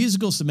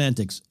 musical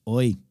semantics,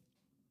 oi.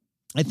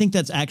 I think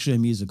that's actually a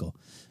musical.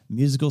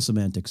 Musical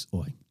semantics,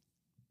 oi.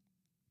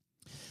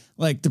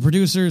 Like the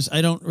Producers,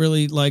 I don't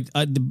really like.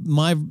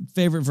 My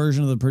favorite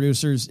version of the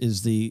Producers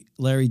is the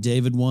Larry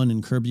David one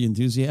in Curb Your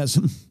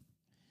Enthusiasm.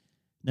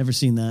 Never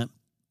seen that.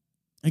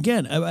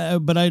 Again,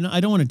 but I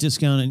don't want to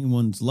discount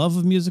anyone's love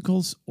of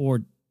musicals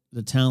or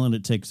the talent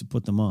it takes to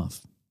put them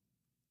off.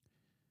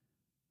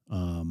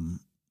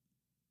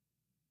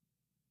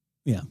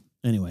 Yeah.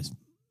 Anyways,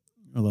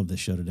 I love this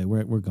show today.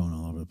 We're going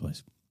all over the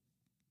place.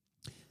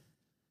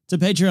 To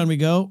Patreon we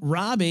go.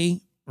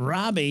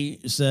 Robbie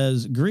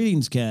says,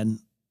 greetings, Ken.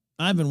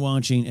 I've been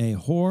watching a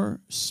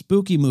horror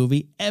spooky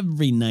movie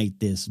every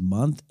night this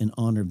month in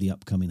honor of the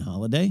upcoming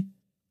holiday.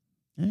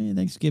 Hey,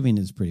 Thanksgiving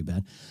is pretty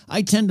bad.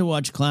 I tend to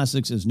watch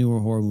classics as newer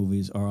horror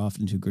movies are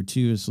often too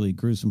gratuitously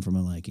gruesome for my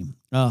liking.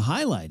 A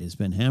highlight has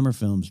been Hammer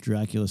Films'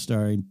 Dracula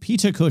starring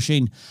Peter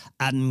Cushing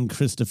and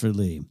Christopher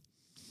Lee.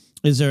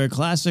 Is there a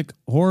classic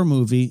horror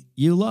movie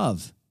you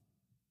love?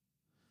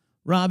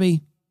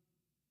 Robbie,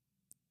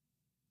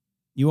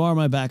 you are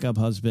my backup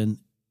husband.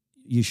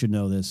 You should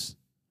know this.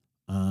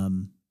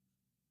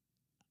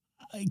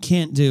 I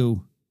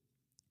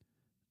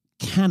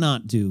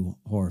cannot do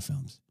horror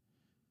films.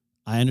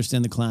 I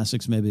understand the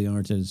classics maybe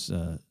aren't as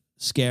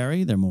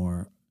scary. They're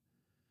more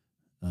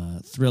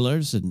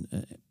thrillers. And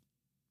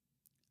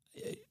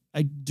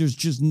there's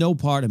just no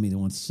part of me that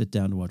wants to sit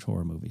down to watch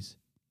horror movies.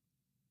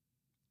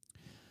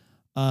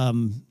 I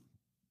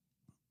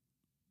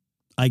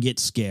get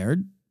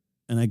scared,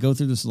 and I go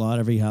through this a lot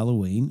every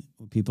Halloween.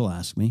 People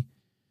ask me,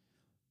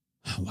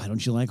 why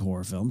don't you like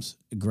horror films?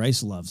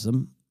 Grace loves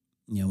them.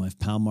 You know, my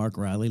pal Mark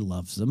Riley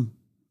loves them.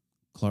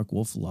 Clark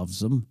Wolf loves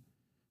them.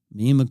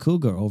 Me and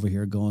McCougar over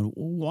here going,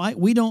 why?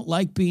 We don't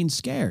like being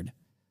scared.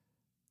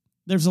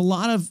 There's a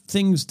lot of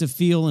things to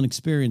feel and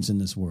experience in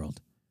this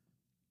world.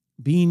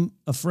 Being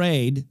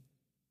afraid,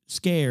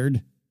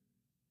 scared,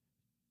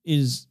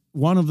 is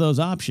one of those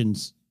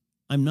options.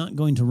 I'm not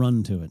going to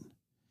run to it.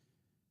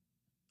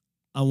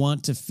 I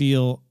want to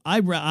feel.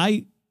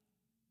 I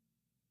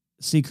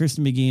see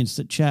Kristen McGee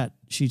in chat.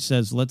 she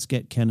says, let's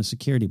get Ken a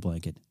security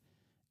blanket.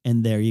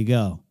 And there you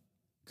go.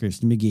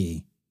 Kristen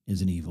McGee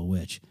is an evil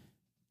witch.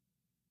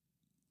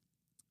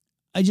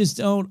 I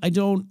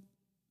don't.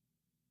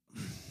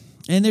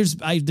 And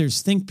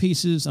there's think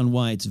pieces on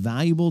why it's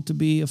valuable to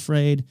be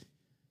afraid.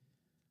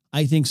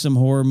 I think some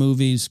horror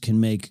movies can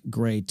make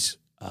great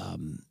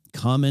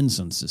comments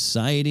on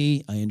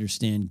society. I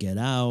understand Get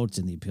Out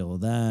and the appeal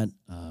of that.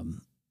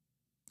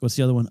 What's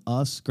the other one?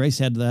 Us. Grace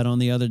had that on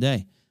the other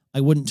day.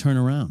 I wouldn't turn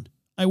around.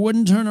 I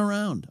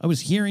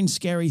was hearing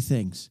scary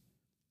things.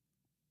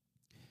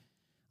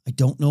 I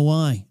don't know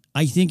why.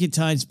 I think it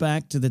ties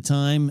back to the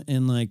time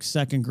in like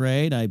second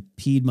grade. I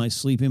peed my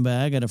sleeping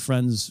bag at a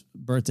friend's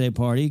birthday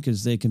party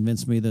because they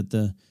convinced me that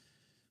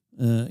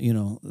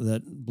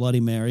that Bloody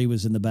Mary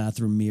was in the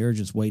bathroom mirror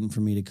just waiting for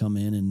me to come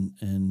in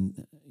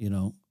and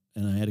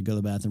I had to go to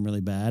the bathroom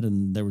really bad,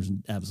 and there was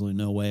absolutely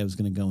no way I was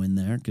going to go in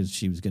there because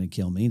she was going to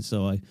kill me.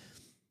 So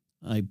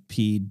I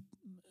peed,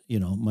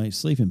 my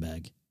sleeping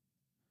bag.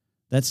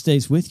 That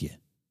stays with you.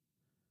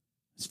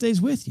 It stays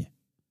with you.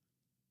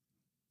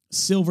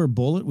 Silver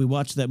Bullet. We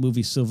watched that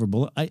movie Silver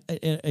Bullet.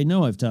 I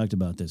know I've talked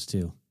about this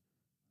too.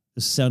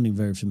 This is sounding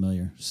very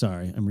familiar.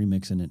 Sorry, I'm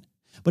remixing it.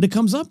 But it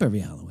comes up every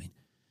Halloween.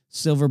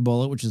 Silver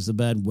Bullet, which is the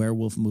bad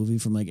werewolf movie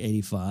from like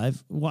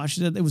 85. Watched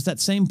it. It was that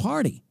same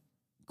party,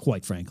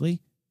 quite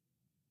frankly.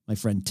 My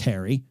friend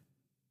Terry,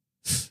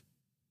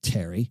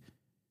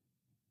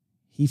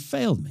 he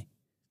failed me.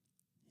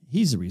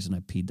 He's the reason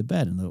I peed the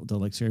bed and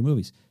don't like scary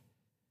movies.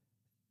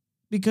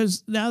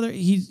 Because now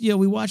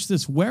we watched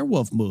this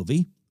werewolf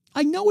movie.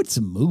 I know it's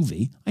a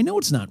movie. I know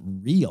it's not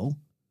real,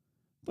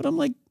 but I'm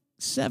like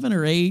 7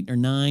 or 8 or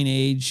 9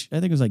 age. I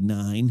think it was like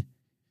 9.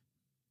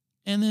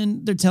 And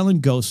then they're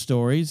telling ghost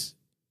stories.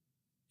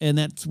 And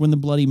that's when the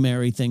Bloody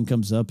Mary thing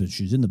comes up, and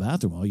she's in the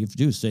bathroom. All you have to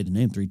do is say the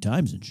name 3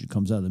 times, and she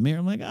comes out of the mirror.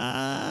 I'm like,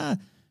 ah.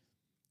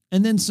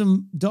 And then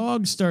some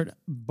dogs start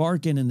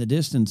barking in the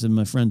distance in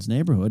my friend's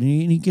neighborhood,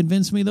 and he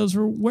convinced me those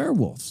were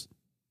werewolves.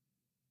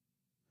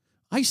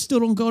 I still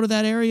don't go to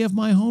that area of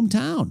my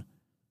hometown.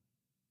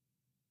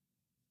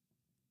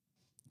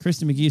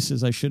 Kristen McGee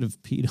says I should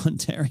have peed on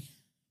Terry.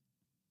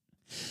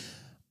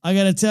 I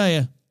got to tell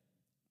you,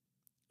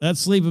 that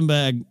sleeping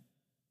bag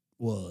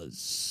was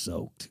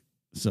soaked.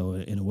 So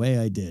in a way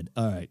I did.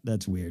 All right.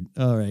 That's weird.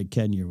 All right.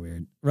 Ken, you're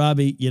weird.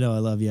 Robbie, I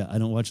love you. I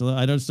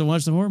don't still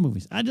watch the horror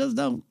movies. I just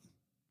don't.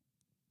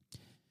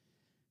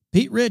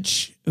 Pete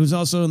Rich, who's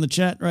also in the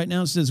chat right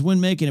now, says,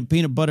 when making a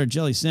peanut butter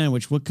jelly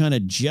sandwich, what kind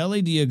of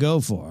jelly do you go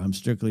for? I'm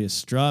strictly a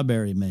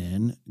strawberry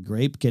man.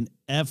 Grape can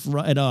F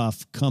right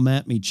off. Come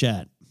at me,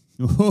 chat.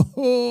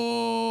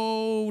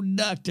 Oh,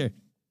 doctor.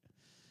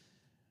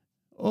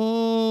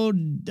 Oh,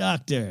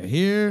 doctor.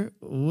 Here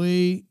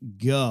we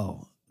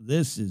go.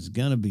 This is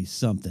going to be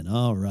something.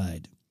 All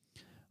right.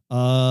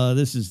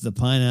 This is the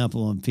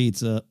pineapple on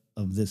pizza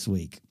of this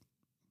week.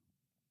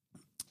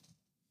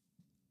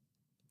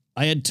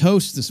 I had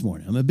toast this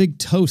morning. I'm a big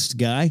toast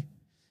guy.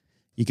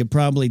 You could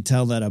probably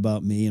tell that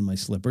about me and my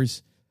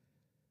slippers.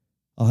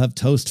 I'll have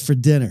toast for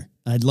dinner.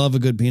 I'd love a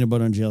good peanut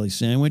butter and jelly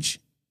sandwich.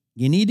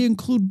 You need to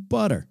include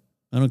butter.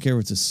 I don't care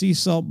if it's a sea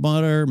salt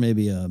butter,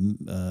 maybe a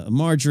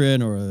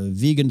margarine or a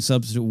vegan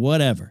substitute,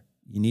 whatever.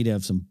 You need to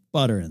have some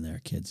butter in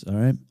there, kids. All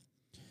right.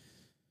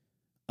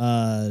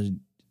 I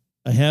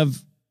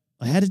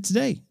had it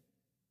today.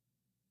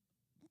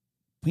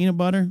 Peanut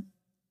butter,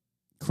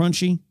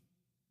 crunchy.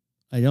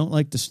 I don't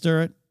like to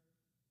stir it.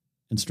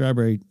 And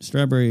strawberry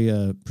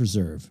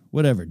preserve,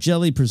 whatever.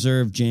 Jelly,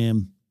 preserve,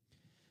 jam.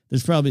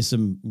 There's probably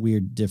some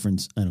weird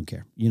difference. I don't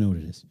care. You know what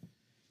it is.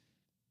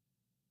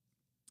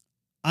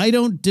 I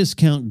don't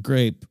discount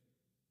grape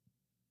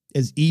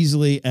as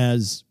easily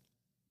as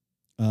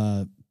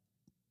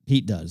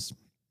Pete does.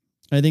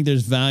 I think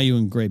there's value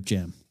in grape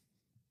jam.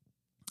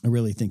 I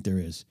really think there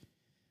is.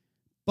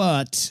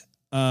 But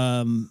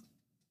I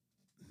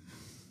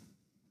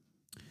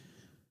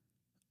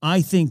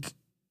think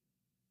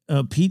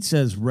Pete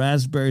says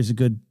raspberry is a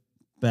good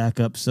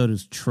backup. So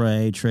does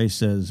Trey. Trey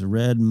says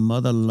red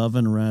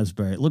mother-loving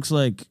raspberry. It looks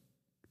like,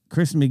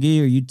 Chris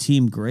McGee, are you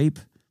team grape?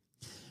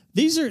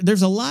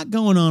 There's a lot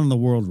going on in the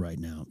world right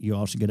now. You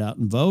all should get out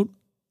and vote.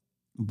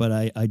 But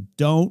I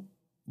don't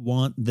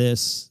want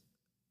this.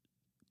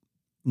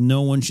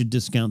 No one should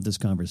discount this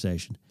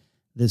conversation.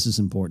 This is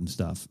important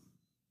stuff.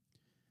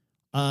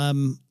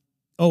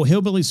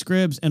 Hillbilly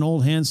Scribs and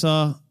Old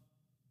Handsaw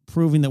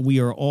proving that we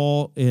are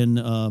all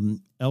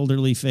in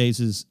elderly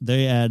phases.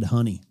 They add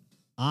honey.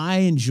 I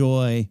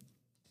enjoy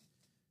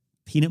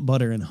peanut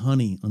butter and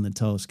honey on the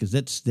toast because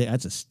that's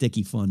a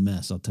sticky, fun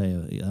mess. I'll tell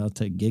you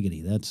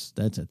giggity.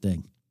 That's a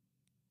thing.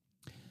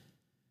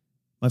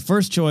 My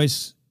first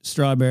choice,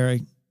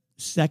 strawberry.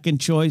 Second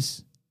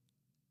choice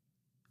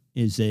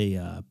is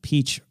a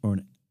peach or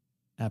an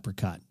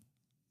apricot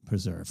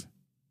preserve.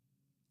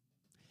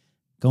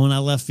 Going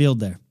out left field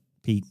there,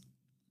 Pete.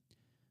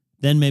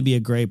 Then maybe a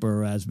grape or a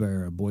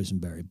raspberry or a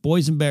boysenberry.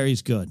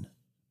 Boysenberry's good.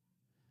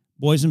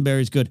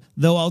 Boysenberry's good.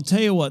 Though I'll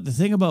tell you what, the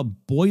thing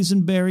about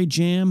boysenberry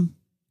jam,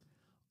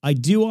 I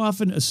do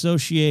often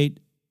associate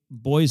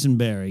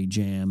boysenberry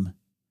jam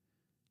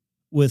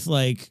with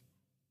like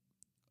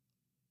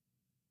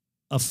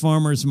a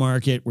farmer's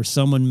market where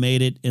someone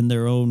made it in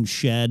their own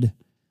shed,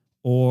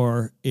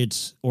 or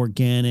it's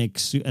organic.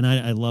 And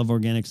I love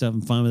organic stuff.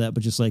 I'm fine with that.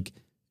 But just like,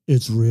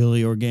 it's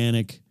really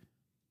organic.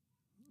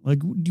 Like,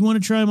 do you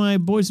want to try my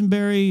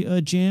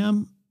boysenberry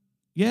jam?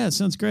 Yeah, it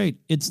sounds great.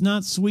 It's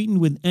not sweetened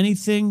with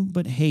anything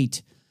but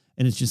hate.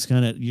 And it's just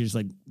kind of, you just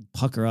like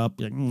pucker up.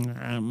 Like,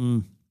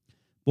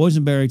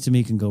 boysenberry to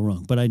me can go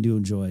wrong, but I do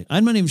enjoy.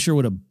 I'm not even sure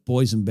what a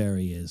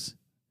boysenberry is.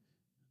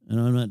 And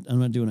I'm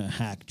not doing a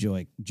hack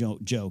joke.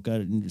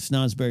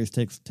 Snozzberries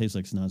taste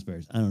like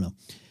snozzberries. I don't know.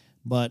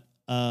 But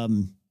a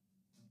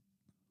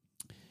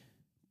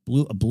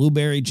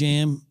blueberry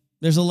jam,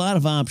 there's a lot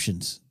of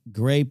options.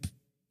 Grape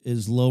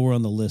is lower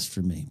on the list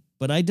for me.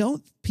 But I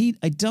don't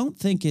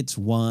think it's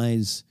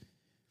wise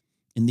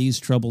in these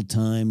troubled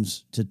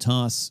times to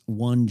toss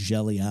one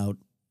jelly out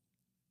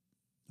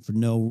for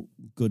no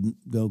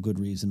good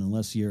reason,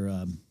 unless you're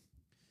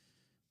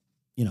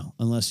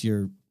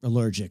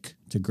allergic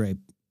to grape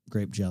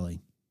jelly.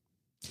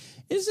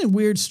 Isn't it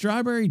weird?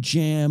 Strawberry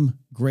jam,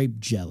 grape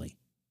jelly.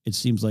 It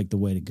seems like the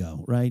way to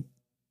go, right?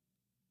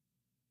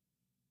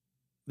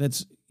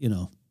 That's,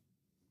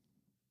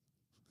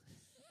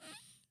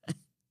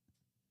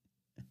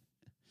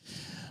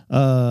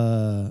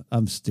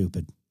 I'm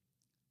stupid.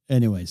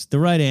 Anyways, the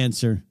right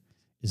answer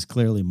is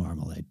clearly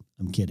marmalade.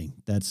 I'm kidding.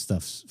 That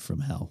stuff's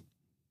from hell.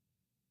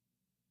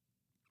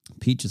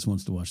 Pete just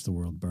wants to watch the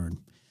world burn.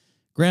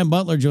 Graham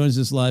Butler joins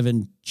us live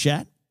in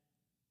chat.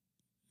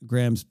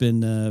 Graham's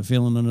been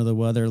feeling under the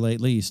weather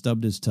lately. He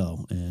stubbed his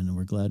toe, and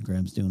we're glad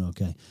Graham's doing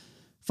okay.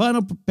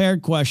 Final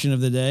prepared question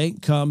of the day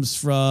comes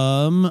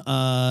from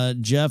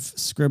Jeff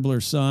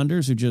Scribbler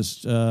Saunders, who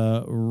just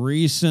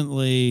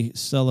recently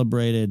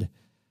celebrated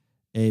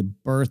a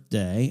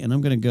birthday. And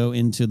I'm going to go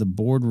into the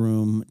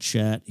boardroom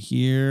chat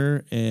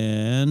here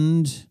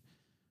and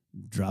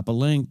drop a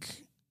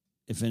link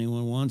if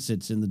anyone wants it.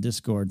 It's in the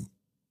Discord.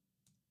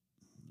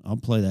 I'll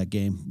play that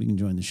game. We can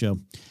join the show.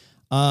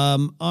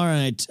 All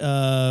right.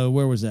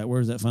 Where was that?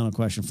 Where's that final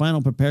question?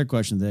 Final prepared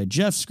question today.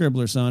 Jeff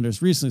Scribbler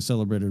Saunders recently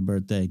celebrated a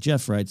birthday.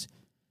 Jeff writes,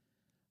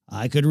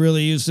 I could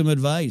really use some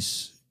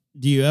advice.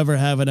 Do you ever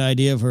have an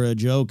idea for a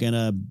joke and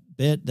a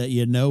bit that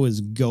you know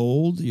is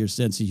gold? Your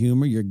sense of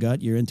humor, your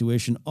gut, your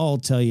intuition all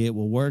tell you it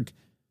will work.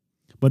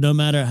 But no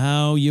matter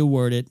how you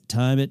word it,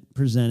 time it,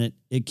 present it,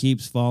 it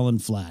keeps falling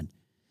flat.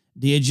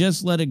 Do you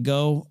just let it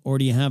go, or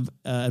do you have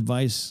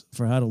advice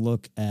for how to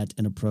look at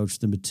and approach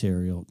the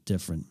material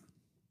different?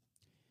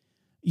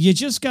 You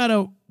just got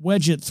to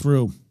wedge it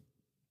through.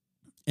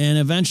 And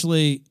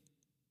eventually,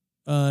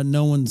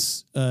 no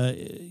one's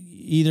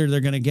either they're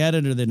going to get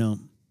it or they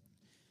don't.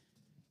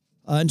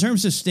 In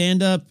terms of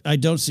stand-up, I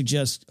don't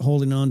suggest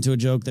holding on to a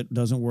joke that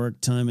doesn't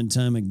work time and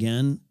time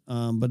again.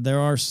 But there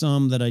are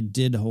some that I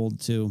did hold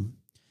to.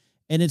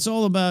 And it's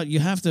all about, you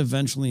have to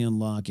eventually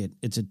unlock it.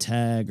 It's a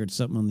tag or it's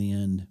something on the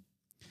end.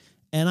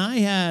 And I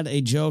had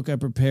a joke I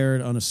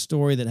prepared on a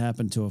story that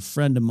happened to a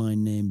friend of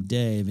mine named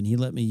Dave, and he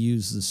let me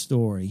use the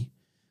story.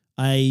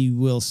 I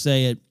will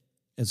say it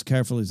as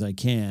carefully as I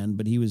can,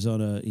 but he was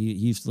he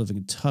used to live in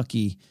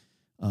Kentucky,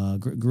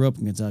 grew up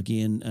in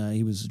Kentucky, and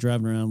he was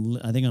driving around,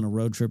 I think on a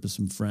road trip with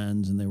some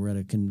friends, and they were at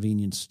a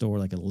convenience store,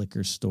 like a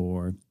liquor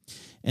store.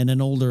 And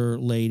an older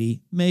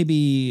lady,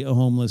 maybe a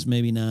homeless,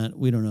 maybe not,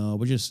 we don't know,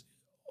 but just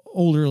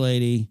older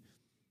lady,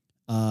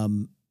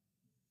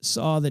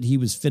 saw that he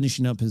was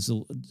finishing up his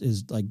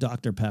like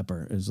Dr.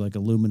 Pepper, his like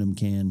aluminum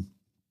can,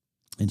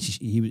 and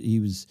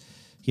he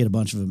had a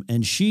bunch of them,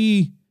 and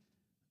she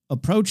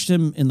approached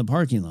him in the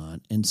parking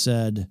lot and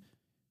said,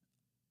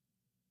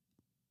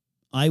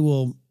 I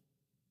will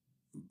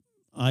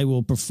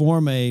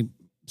perform a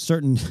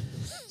certain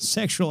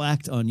sexual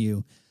act on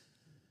you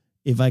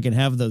if I can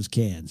have those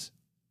cans.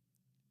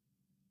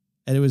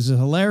 And it was a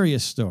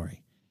hilarious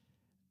story.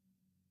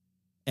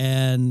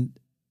 And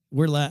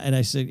and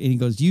I said, and he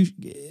goes,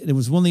 it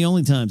was one of the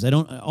only times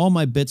all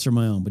my bits are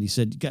my own, but he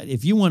said, God,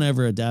 if you want to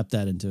ever adapt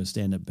that into a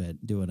stand-up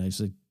bit, do it. I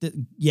said,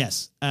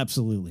 yes,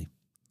 absolutely.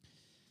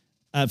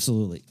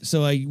 Absolutely.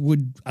 So I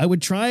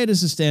would try it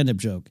as a stand-up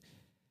joke.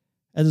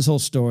 Had this whole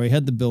story,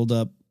 had the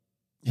build-up,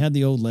 had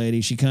the old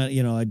lady. She kind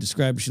of, I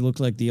described, she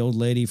looked like the old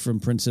lady from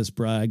Princess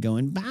Bride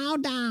going, bow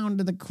down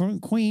to the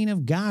queen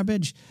of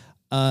garbage.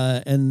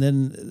 And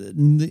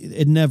then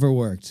it never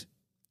worked.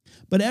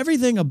 But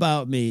everything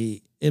about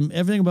me,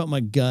 everything about my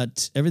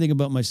gut, everything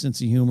about my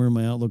sense of humor,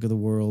 my outlook of the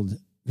world,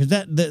 because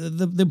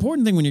the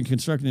important thing when you're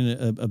constructing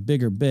a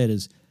bigger bit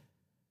is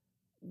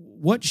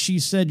what she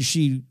said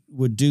she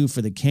would do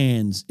for the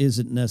cans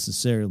isn't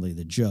necessarily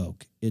the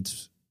joke.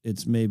 It's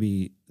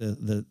maybe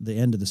the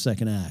end of the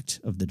second act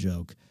of the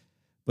joke,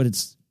 but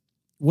it's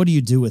what do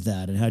you do with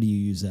that and how do you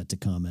use that to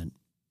comment?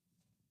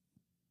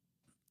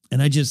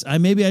 And I just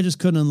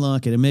couldn't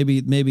unlock it, and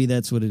maybe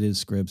that's what it is,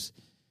 Scripps.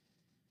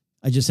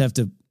 I just have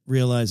to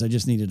realize I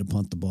just needed to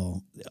punt the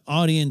ball. The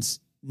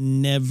audience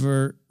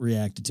never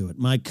reacted to it.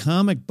 My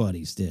comic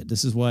buddies did.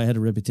 This is why I had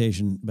a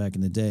reputation back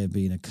in the day of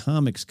being a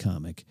comics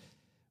comic,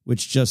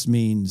 which just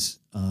means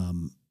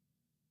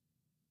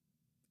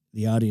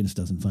The audience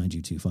doesn't find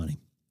you too funny.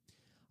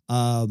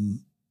 But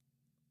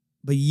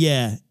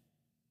yeah,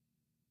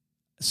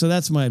 so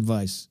that's my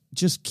advice.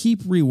 Just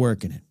keep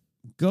reworking it.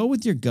 Go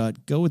with your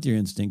gut, go with your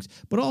instincts,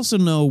 but also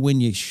know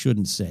when you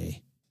shouldn't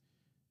say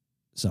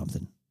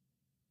something.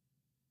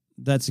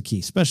 That's the key,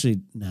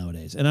 especially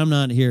nowadays. And I'm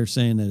not here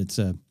saying that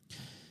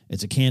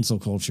it's a cancel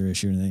culture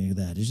issue or anything like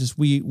that. It's just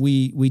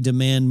we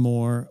demand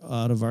more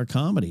out of our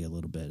comedy a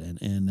little bit,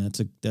 and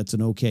that's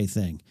an okay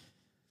thing.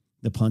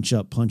 The punch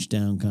up, punch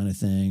down kind of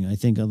thing. I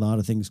think a lot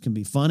of things can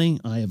be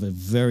funny. I have a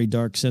very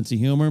dark sense of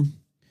humor,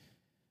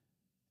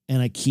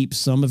 and I keep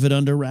some of it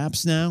under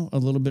wraps now a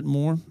little bit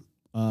more.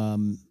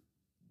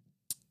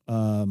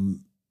 A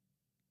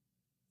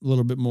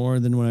little bit more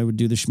than when I would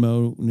do the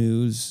Schmo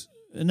News.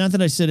 And not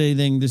that I said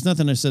anything. There's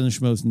nothing I said in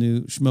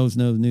Schmo's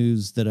No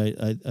News that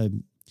I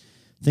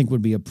think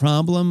would be a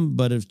problem,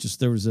 but it's just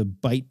there was a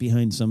bite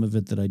behind some of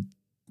it that I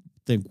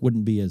think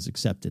wouldn't be as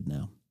accepted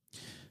now.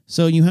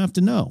 So you have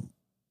to know,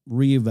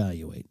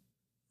 reevaluate,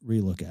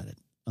 relook at it.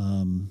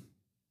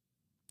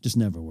 Just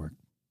never worked.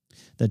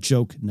 That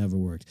joke never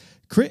worked.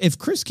 If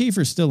Chris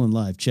Kiefer's still in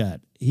live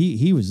chat,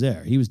 he was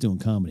there. He was doing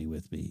comedy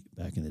with me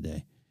back in the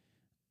day.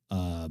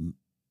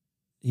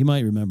 He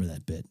might remember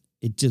that bit.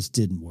 It just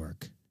didn't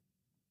work.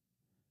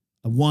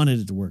 I wanted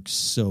it to work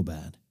so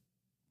bad.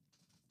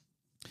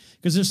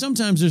 Because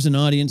there's an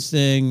audience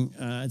thing.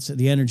 It's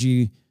the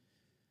energy.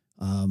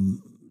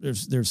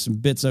 There's some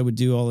bits I would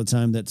do all the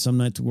time that some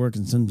nights would work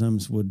and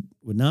sometimes would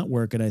not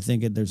work. And I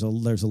think there's a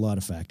lot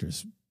of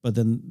factors. But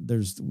then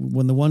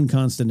when the one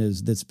constant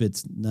is this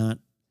bit's not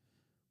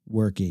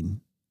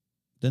working,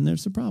 then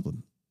there's the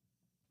problem.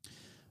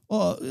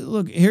 Oh,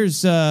 look,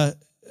 here's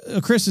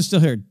Chris is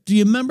still here. Do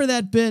you remember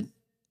that bit?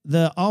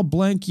 The I'll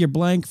blank your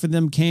blank for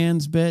them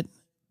cans bit?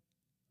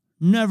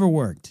 Never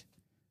worked.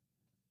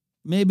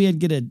 Maybe I'd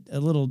get a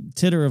little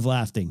titter of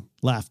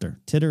laughter.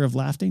 Titter of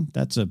laughing?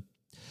 I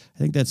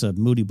think that's a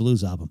Moody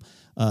Blues album.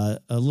 A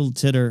little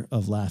titter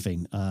of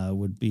laughing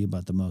would be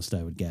about the most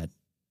I would get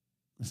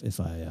if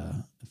I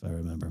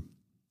remember.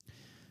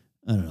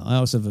 I don't know. I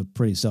also have a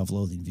pretty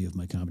self-loathing view of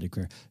my comedy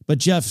career. But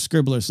Jeff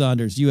Scribbler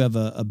Saunders, you have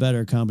a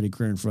better comedy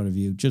career in front of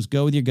you. Just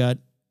go with your gut.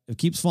 If it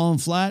keeps falling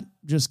flat,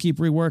 just keep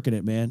reworking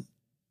it, man.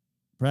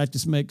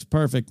 Practice makes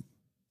perfect.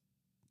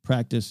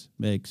 Practice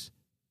makes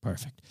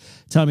perfect.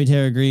 Tommy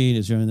Tara Green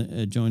is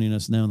joining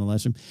us now in the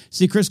live stream.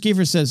 See, Chris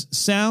Kiefer says,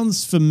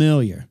 sounds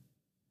familiar.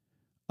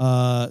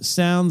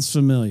 Sounds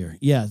familiar.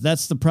 Yeah,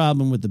 that's the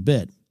problem with the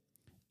bit.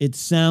 It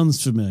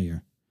sounds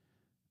familiar,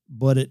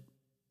 but it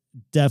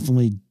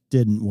definitely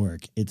didn't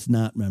work. It's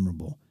not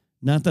memorable.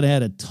 Not that I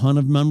had a ton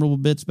of memorable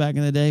bits back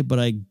in the day, but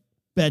I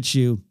bet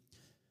you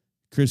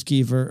Chris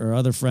Kiefer or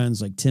other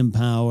friends like Tim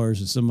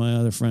Powers or some of my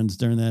other friends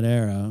during that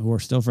era who are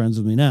still friends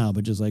with me now,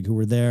 but just like who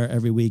were there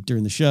every week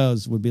during the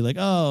shows would be like,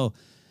 oh,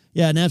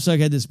 yeah, Knapsack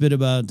had this bit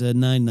about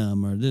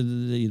 9-Numb or,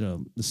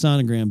 the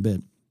sonogram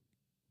bit.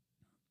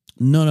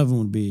 None of them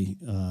would be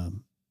the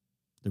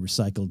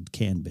recycled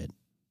can bit.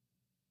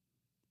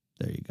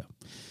 There you go.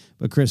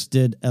 But Chris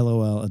did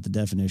LOL at the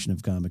definition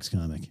of comics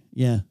comic.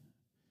 Yeah.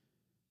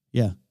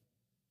 Yeah.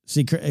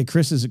 See,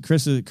 Chris,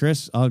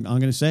 I'm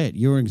going to say it.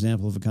 You're an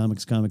example of a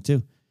comics comic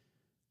too.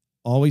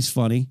 Always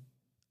funny,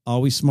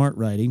 always smart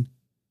writing,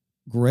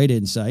 great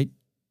insight.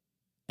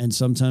 And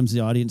sometimes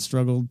the audience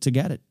struggled to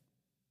get it.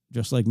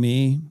 Just like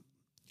me,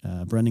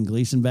 Brendan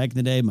Gleeson back in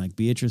the day, Mike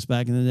Beatrice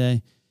back in the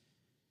day.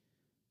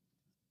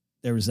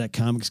 There was that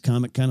comics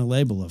comic kind of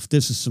label of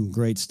this is some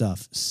great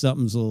stuff.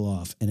 Something's a little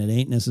off, and it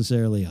ain't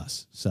necessarily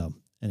us. So,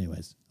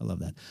 anyways, I love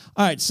that.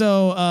 All right,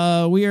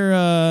 so we're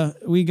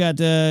going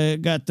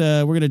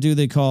to do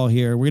the call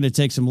here. We're going to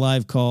take some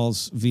live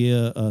calls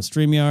via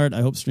StreamYard.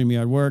 I hope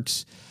StreamYard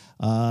works.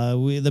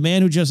 The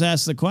man who just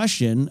asked the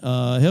question,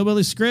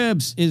 Hillbilly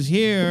Scribs, is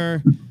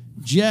here.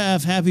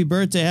 Jeff, happy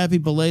birthday, happy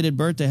belated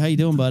birthday. How you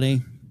doing,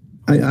 buddy?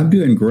 I'm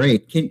doing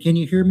great. Can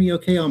you hear me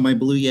okay on my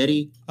Blue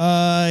Yeti?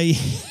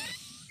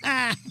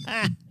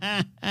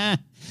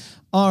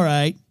 All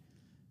right.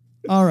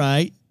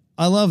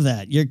 I love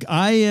that.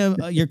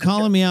 You're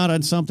calling me out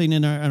on something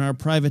in our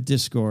private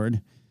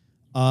Discord.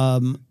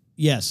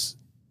 Yes,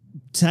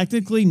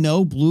 technically,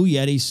 no Blue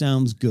Yeti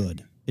sounds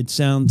good. It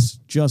sounds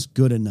just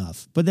good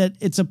enough, but that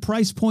it's a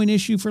price point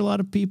issue for a lot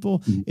of people.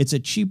 Mm-hmm. It's a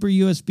cheaper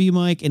USB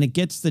mic and it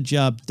gets the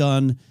job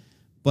done.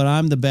 But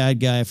I'm the bad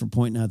guy for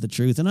pointing out the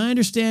truth, and I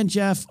understand,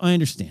 Jeff. I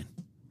understand.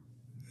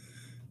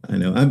 I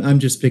know. I'm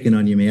just picking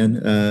on you,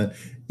 man.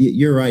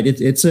 You're right.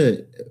 It's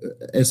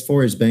as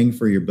far as bang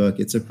for your buck,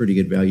 it's a pretty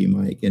good value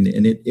mic, and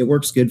it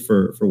works good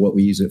for what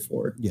we use it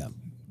for. Yeah,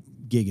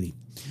 giggity.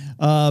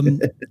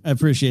 I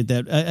appreciate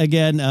that.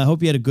 Again, I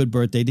hope you had a good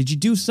birthday. Did you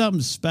do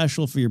something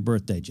special for your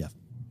birthday, Jeff?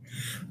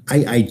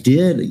 I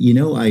did.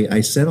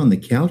 I sat on the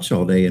couch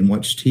all day and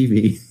watched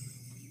TV.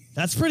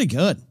 That's pretty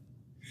good.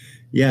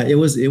 Yeah, it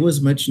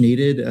was much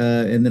needed.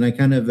 And then I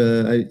kind of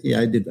I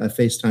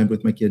FaceTimed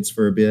with my kids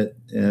for a bit.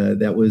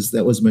 That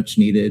was much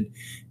needed.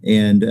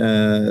 And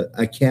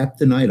I capped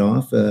the night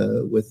off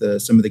with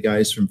some of the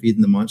guys from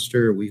Feeding the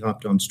Monster. We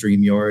hopped on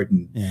StreamYard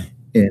and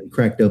and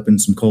cracked open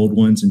some cold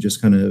ones and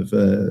just kind of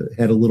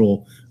had a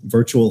little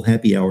virtual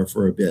happy hour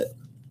for a bit.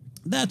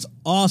 That's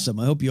awesome.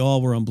 I hope you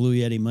all were on Blue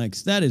Yeti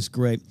mics. That is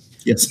great.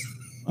 Yes.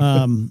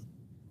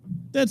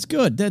 That's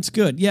good. That's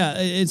good. Yeah,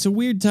 it's a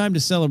weird time to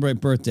celebrate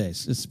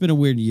birthdays. It's been a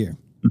weird year.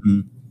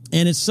 Mm-hmm.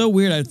 And it's so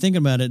weird. I'm thinking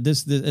about it.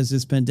 This as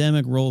this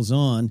pandemic rolls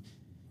on,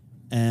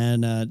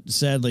 and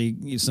sadly,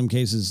 in some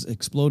cases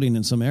exploding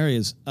in some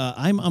areas.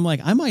 I'm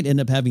like, I might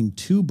end up having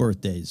 2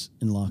 birthdays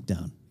in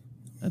lockdown.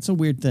 That's a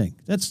weird thing.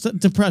 That's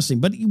depressing.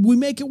 But we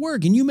make it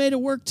work, and you made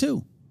it work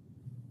too.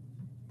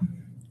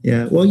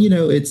 Yeah. Well,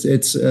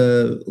 it's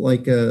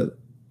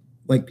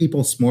like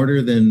people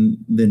smarter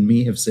than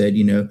me have said.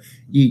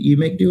 You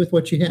make do with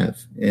what you have,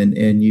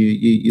 and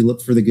you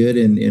look for the good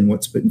in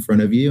what's put in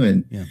front of you,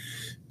 and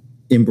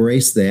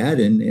embrace that,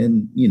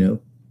 and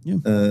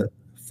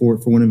for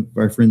one of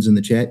our friends in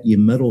the chat, you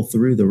muddle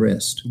through the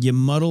rest. You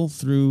muddle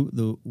through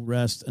the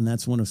rest, and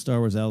that's one of Star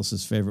Wars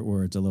Alice's favorite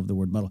words. I love the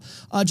word muddle.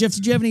 Jeff,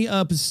 did you have any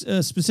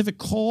specific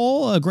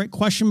call? A great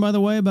question, by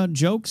the way, about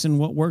jokes and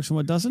what works and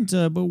what doesn't.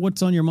 But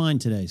what's on your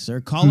mind today,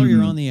 sir? Caller,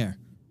 you're on the air.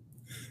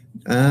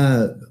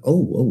 No,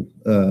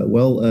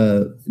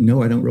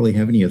 I don't really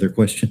have any other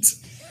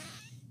questions.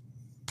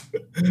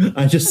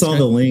 I just saw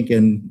the link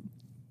and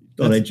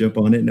thought I'd jump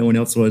on it. No one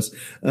else was.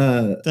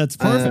 That's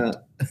perfect.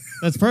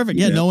 That's perfect.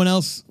 Yeah, no one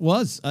else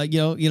was.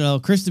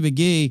 Krista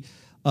McGee,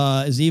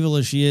 as evil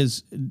as she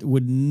is,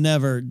 would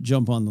never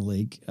jump on the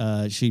leak.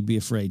 She'd be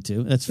afraid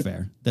to. That's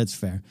fair. That's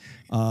fair.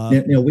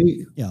 Now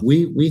we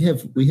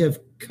have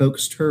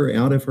coaxed her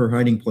out of her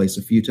hiding place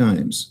a few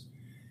times.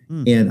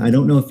 And I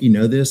don't know if you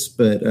know this,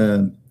 but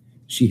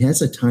she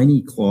has a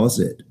tiny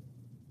closet,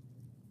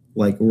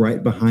 like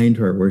right behind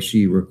her where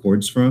she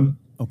records from.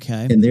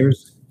 Okay. And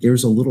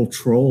there's a little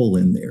troll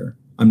in there.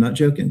 I'm not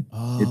joking.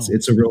 Oh.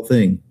 It's a real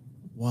thing.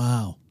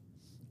 Wow.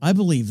 I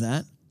believe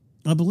that.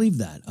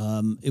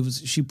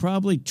 She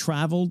probably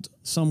traveled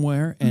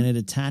somewhere and it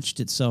attached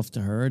itself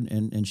to her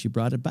and she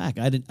brought it back.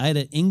 I had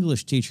an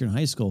English teacher in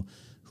high school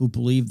who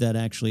believed that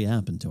actually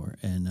happened to her,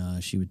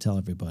 and she would tell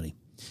everybody.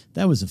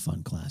 That was a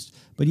fun class.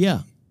 But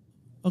yeah,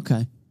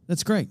 okay.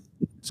 That's great.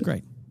 It's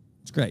great.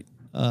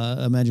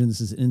 Imagine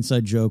this is an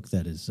inside joke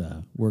that is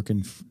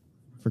working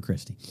for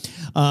Christy.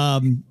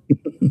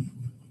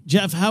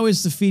 Jeff, how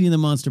is the Feeding the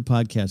Monster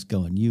podcast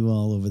going? You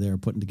all over there are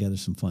putting together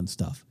some fun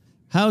stuff.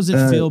 How does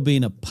it feel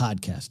being a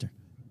podcaster?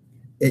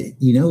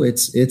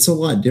 It's a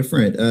lot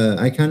different.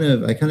 I kind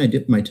of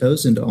dipped my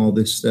toes into all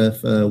this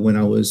stuff when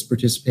I was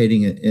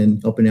participating in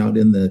helping out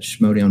in the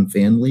Schmodown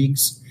fan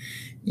leagues,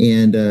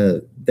 and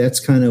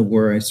that's kind of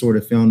where I sort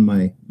of found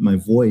my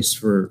voice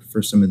for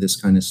some of this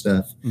kind of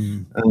stuff.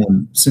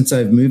 Mm-hmm. Since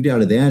I've moved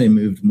out of that and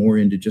moved more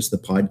into just the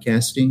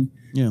podcasting,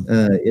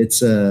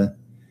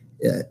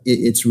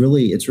 it's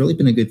really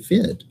been a good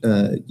fit,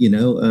 and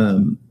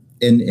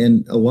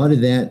a lot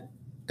of that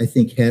I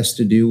think has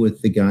to do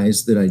with the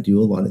guys that I do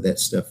a lot of that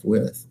stuff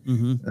with.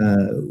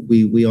 Mm-hmm.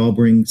 We all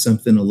bring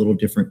something a little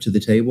different to the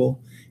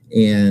table,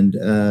 and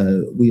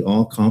we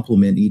all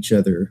complement each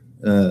other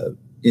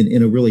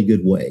in a really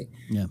good way.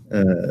 Yeah.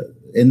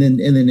 And then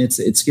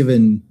it's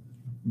given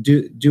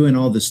doing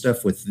all the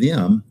stuff with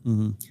them.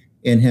 Mm-hmm.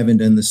 And having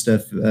done the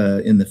stuff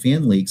in the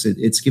fan leagues,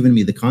 it's given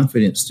me the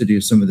confidence to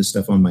do some of the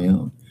stuff on my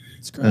own.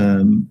 That's great.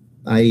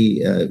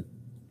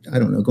 I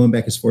don't know, going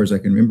back as far as I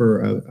can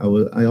remember,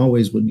 I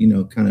always would,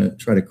 kind of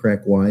try to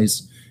crack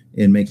wise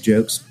and make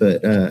jokes,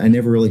 but I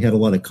never really had a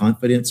lot of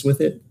confidence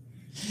with it.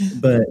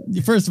 But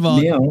first of all,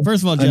 Jeff,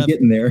 I'm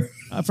getting there.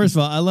 First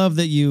of all, I love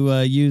that you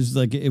used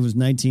like it was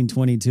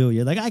 1922.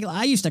 You're like,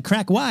 I used to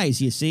crack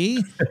wise, you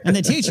see, and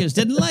the teachers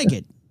didn't like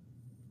it.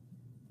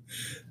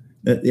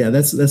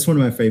 That's one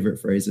of my favorite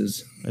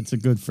phrases. That's a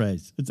good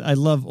phrase. I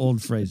love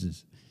old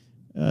phrases.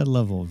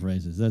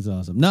 That's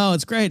awesome. No,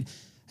 it's great.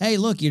 Hey,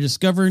 look, you're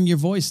discovering your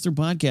voice through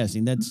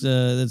podcasting.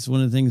 That's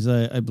one of the things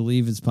I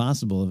believe is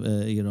possible.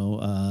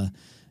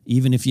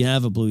 Even if you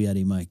have a Blue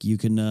Yeti mic, you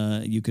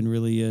can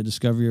really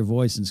discover your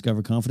voice and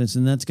discover confidence,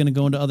 and that's going to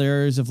go into other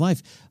areas of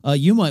life.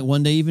 You might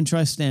one day even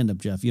try stand-up,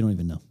 Jeff. You don't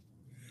even know.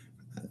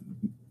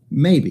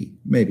 Maybe.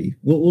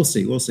 We'll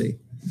see.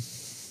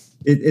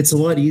 It's a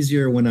lot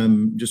easier when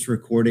I'm just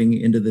recording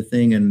into the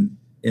thing and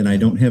I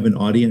don't have an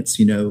audience,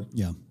 and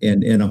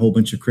a whole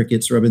bunch of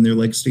crickets rubbing their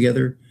legs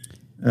together.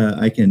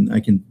 I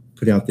can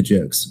put out the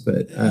jokes,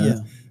 but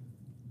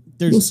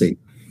we'll see.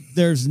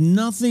 There's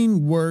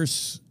nothing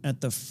worse at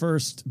the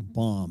first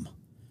bomb.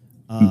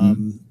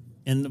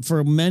 And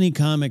for many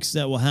comics,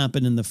 that will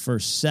happen in the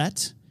first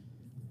set.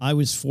 I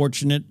was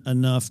fortunate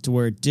enough to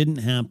where it didn't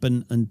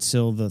happen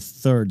until the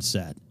third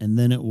set. And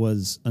then it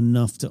was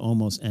enough to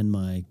almost end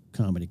my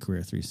comedy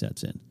career 3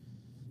 sets in.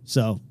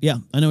 So, yeah,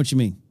 I know what you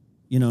mean.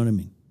 You know what I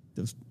mean?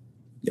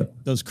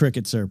 Those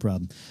crickets are a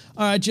problem.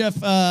 All right, Jeff,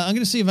 I'm going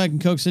to see if I can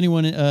coax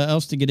anyone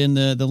else to get in.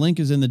 The link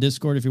is in the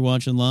Discord if you're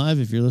watching live.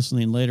 If you're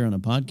listening later on a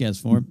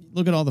podcast form,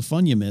 look at all the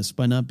fun you miss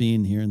by not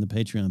being here in the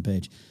Patreon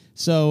page.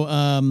 So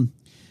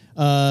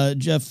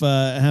Jeff,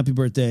 happy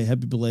birthday.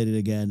 Happy belated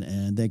again.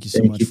 And thank you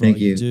so much for all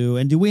you do.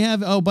 And do we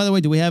have, by the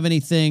way, do we have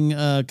anything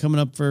coming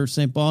up for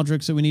St.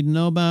 Baldrick's that we need to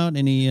know about?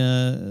 Any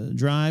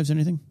drives,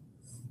 anything?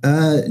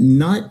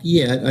 Not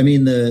yet. I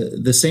mean,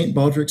 the St.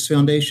 Baldrick's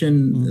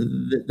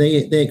Foundation,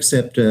 they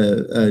accept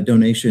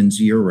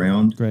donations year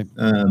round. Great.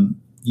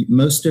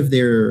 Most of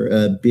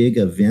their big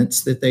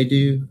events that they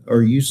do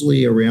are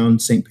usually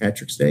around St.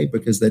 Patrick's Day,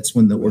 because that's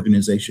when the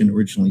organization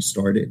originally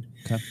started.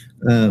 Okay.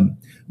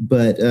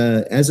 But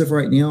as of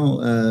right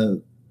now,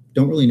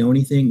 don't really know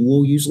anything.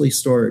 We'll usually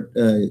start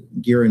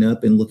gearing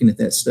up and looking at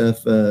that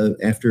stuff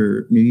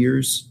after New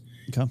Year's.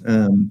 Okay.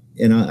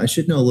 And I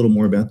should know a little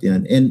more about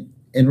that.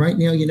 And right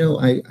now,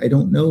 I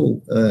don't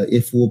know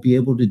if we'll be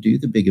able to do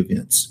the big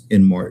events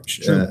in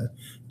March. Sure.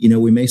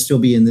 We may still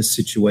be in this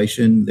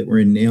situation that we're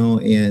in now.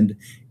 And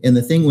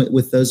the thing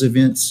with those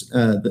events,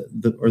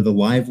 the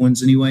live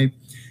ones anyway,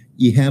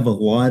 you have a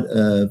lot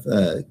of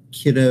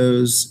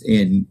kiddos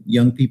and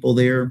young people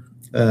there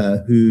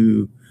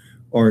who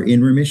are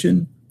in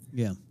remission,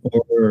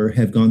 or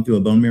have gone through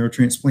a bone marrow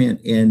transplant,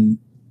 and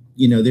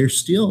they're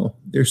still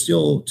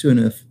to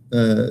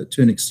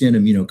an extent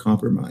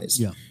immunocompromised.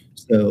 Yeah.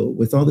 So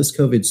with all this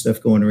COVID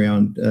stuff going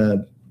around,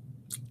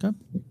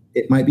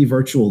 it might be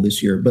virtual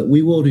this year, but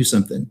we will do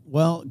something.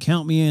 Well,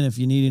 count me in if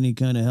you need any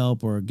kind of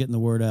help or getting the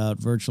word out,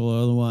 virtual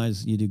or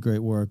otherwise. You do great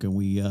work, and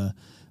we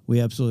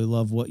absolutely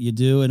love what you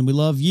do, and we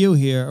love you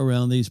here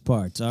around these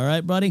parts. All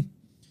right, buddy?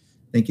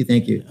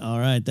 Thank you. All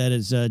right, that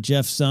is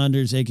Jeff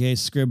Saunders, a.k.a.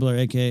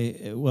 Scribbler,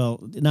 a.k.a. Well,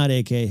 not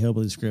a.k.a.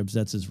 Hillbilly Scribs.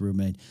 That's his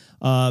roommate.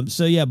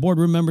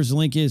 Boardroom members, the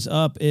link is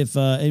up if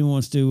anyone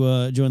wants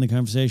to join the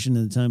conversation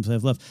in the times I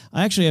have left.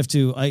 I actually have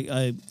to,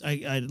 I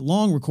had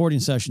long recording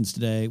sessions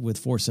today with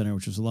Force Center,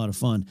 which was a lot of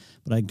fun,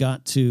 but I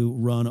got to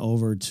run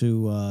over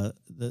to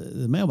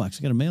the mailbox.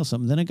 I got to mail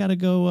something. Then I got to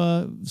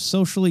go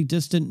socially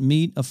distant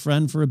meet a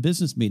friend for a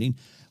business meeting.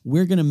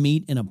 We're going to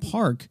meet in a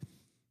park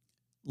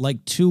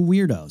like two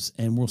weirdos,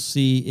 and we'll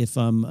see if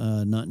I'm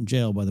not in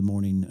jail by the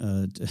morning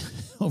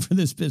over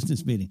this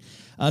business meeting.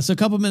 So a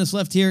couple minutes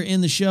left here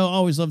in the show.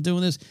 Always love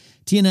doing this.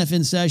 TNF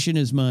In Session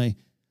is my,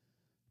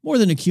 more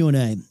than a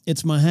Q&A,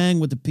 it's my hang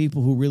with the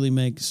people who really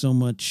make so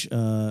much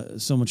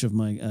of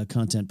my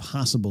content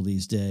possible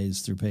these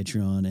days through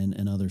Patreon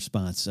and other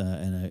spots,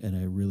 and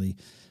I really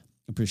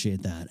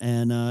appreciate that.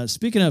 And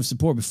speaking of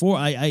support, before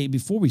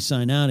we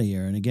sign out of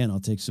here, and again, I'll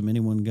take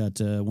anyone want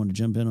to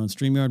jump in on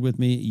StreamYard with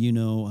me, you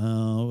know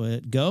how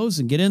it goes,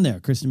 and get in there.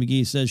 Kristen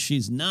McGee says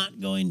she's not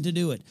going to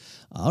do it.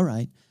 All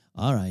right.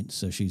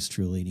 So she's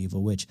truly an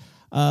evil witch.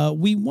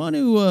 We want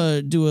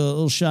to do a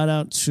little shout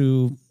out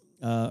to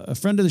a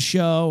friend of the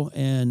show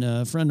and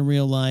a friend in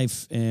real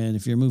life. And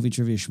if you're a Movie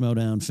Trivia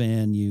Schmodown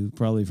fan, you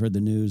probably have heard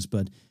the news,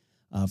 but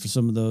for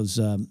some of those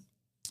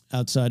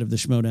outside of the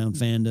Schmodown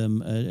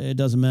fandom, it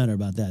doesn't matter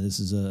about that. This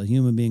is a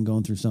human being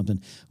going through something.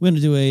 We're going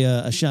to do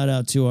a shout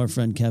out to our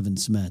friend Kevin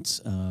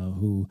Smets,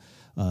 who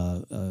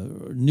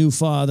new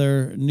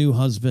father, new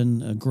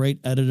husband, a great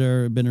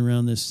editor, been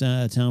around this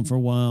town for a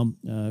while,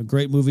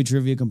 great movie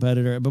trivia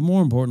competitor, but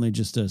more importantly,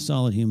 just a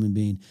solid human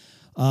being.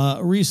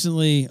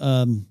 Recently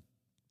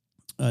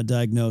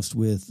diagnosed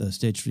with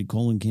stage 3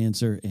 colon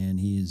cancer, and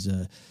he's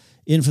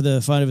in for the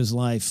fight of his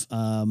life,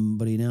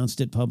 but he announced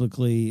it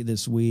publicly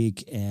this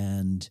week,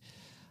 and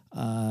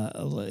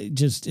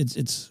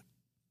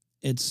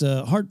it's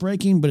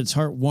heartbreaking, but it's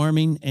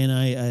heartwarming. And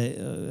I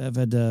have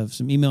had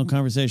some email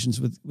conversations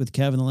with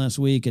Kevin the last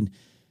week, and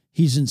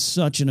he's in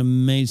such an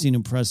amazing,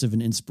 impressive,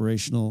 and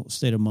inspirational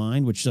state of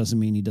mind, which doesn't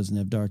mean he doesn't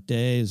have dark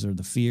days or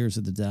the fears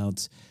or the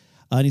doubts.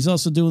 And he's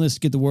also doing this to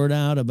get the word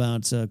out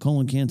about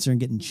colon cancer and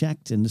getting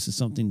checked. And this is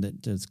something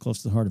that is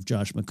close to the heart of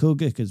Josh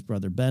McCouga. His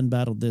brother Ben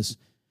battled this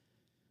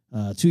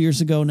 2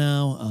 years ago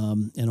now,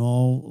 and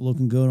all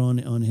looking good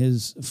on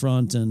his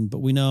front. But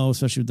we know,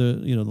 especially with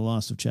the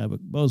loss of Chadwick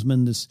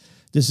Boseman, this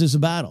is a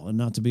battle and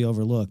not to be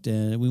overlooked.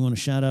 And we want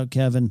to shout out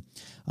Kevin.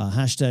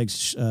 Hashtag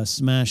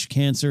Smash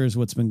Cancer is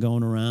what's been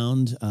going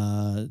around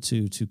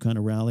to kind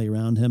of rally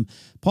around him.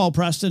 Paul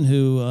Preston,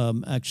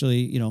 who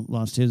actually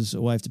lost his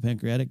wife to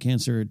pancreatic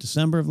cancer in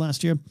December of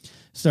last year,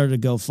 started a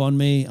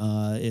GoFundMe.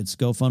 It's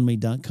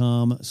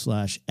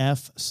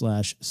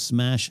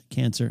gofundme.com/f/smash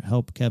cancer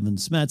help Kevin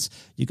Smets.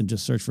 You can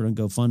just search for it on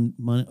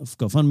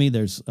GoFundMe.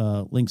 There's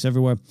links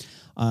everywhere.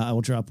 I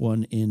will drop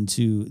one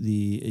into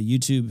the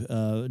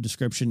YouTube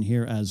description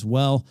here as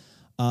well.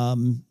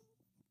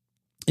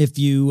 If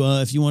you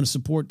want to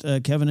support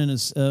Kevin in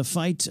his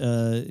fight,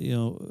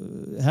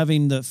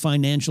 having the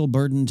financial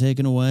burden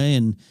taken away,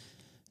 and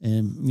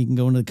you can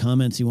go into the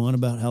comments you want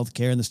about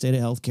healthcare and the state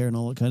of healthcare and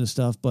all that kind of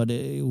stuff. But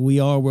we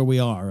are where we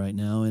are right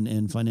now,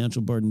 and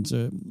financial burdens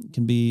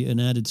can be an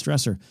added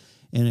stressor.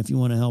 And if you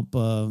want to help,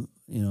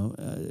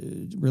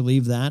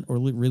 relieve that or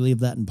relieve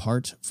that in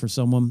part for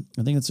someone,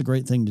 I think it's a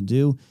great thing to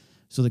do,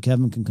 so that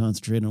Kevin can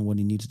concentrate on what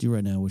he needs to do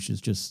right now, which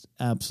is just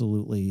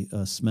absolutely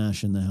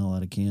smashing the hell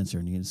out of cancer.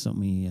 And it's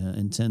something he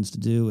intends to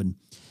do. And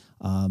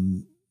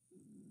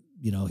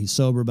he's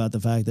sober about the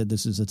fact that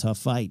this is a tough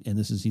fight, and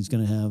he's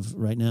going to have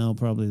right now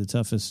probably the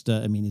toughest.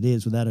 It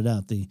is without a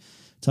doubt the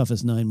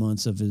toughest 9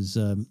 months of his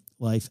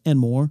life and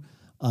more.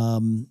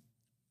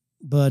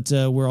 But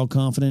we're all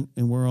confident,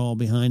 and we're all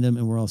behind him,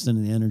 and we're all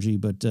sending the energy.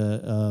 But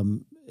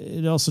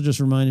it also just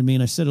reminded me,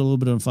 and I said a little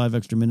bit on 5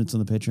 extra minutes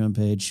on the Patreon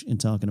page in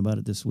talking about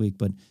it this week,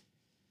 but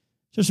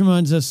just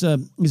reminds us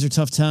these are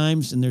tough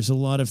times, and there's a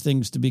lot of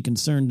things to be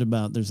concerned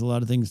about. There's a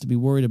lot of things to be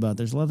worried about.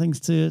 There's a lot of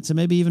things to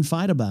maybe even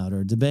fight about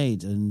or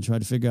debate and try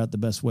to figure out the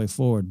best way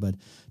forward. But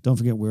don't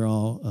forget, we're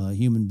all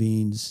human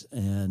beings,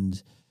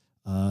 and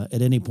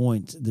at any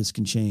point, this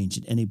can change.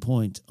 At any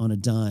point, on a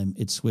dime,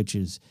 it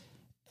switches.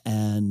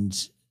 And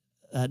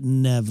that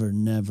never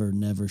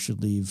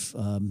should leave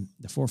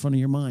the forefront of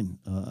your mind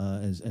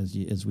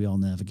as we all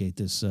navigate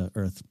this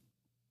earth.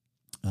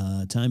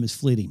 Time is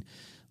fleeting.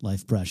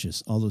 Life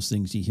precious, all those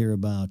things you hear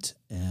about,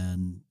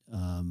 and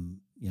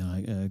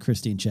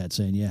Christy in chat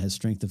saying, his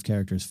strength of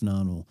character is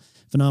phenomenal,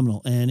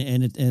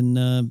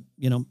 and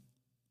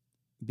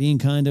being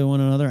kind to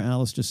one another.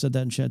 Alice just said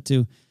that in chat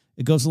too.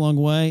 It goes a long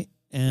way,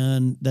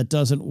 and that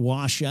doesn't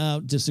wash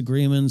out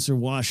disagreements or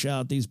wash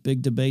out these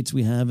big debates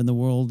we have in the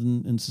world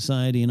and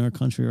society in our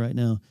country right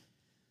now.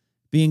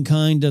 Being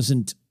kind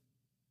doesn't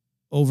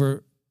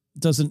overlook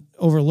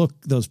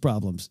those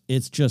problems.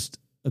 It's just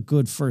a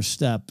good first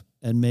step.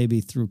 And maybe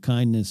through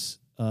kindness,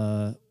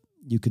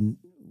 we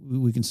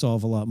can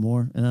solve a lot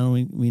more. And I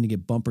don't mean to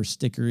get bumper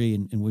stickery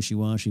and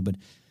wishy-washy, but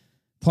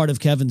part of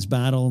Kevin's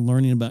battle and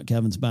learning about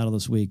Kevin's battle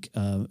this week,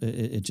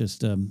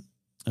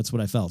 that's what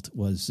I felt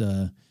was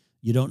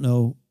you don't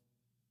know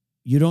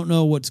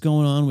what's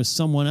going on with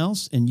someone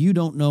else, and you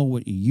don't know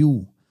what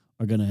you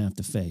are going to have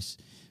to face.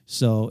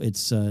 So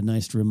it's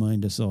nice to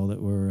remind us all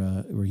that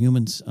we're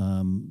humans.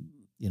 And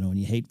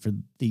you hate for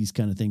these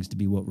kind of things to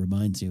be what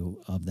reminds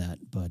you of that,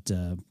 but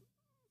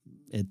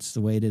it's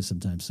the way it is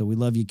sometimes. So we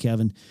love you,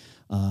 Kevin.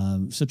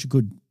 Such a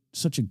good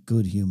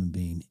human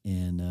being,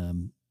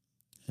 and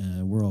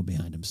we're all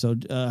behind him. So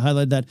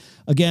highlight that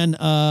again.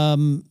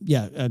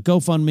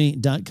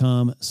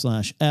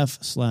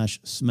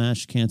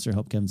 GoFundMe.com/F/Smash Cancer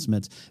Help Kevin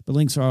Smits. But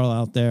links are all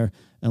out there,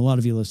 and a lot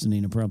of you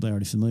listening are probably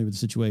already familiar with the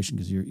situation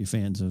because you're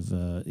fans of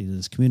either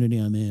this community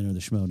I'm in or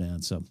the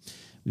Schmodown. So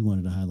we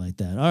wanted to highlight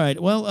that. All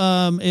right. Well,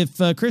 if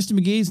Kristen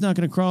McGee's not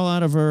going to crawl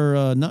out of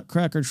her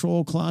Nutcracker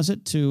troll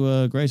closet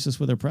to grace us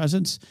with her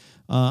presence,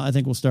 I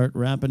think we'll start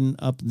wrapping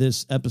up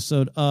this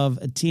episode of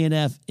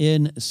TNF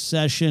in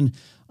Session.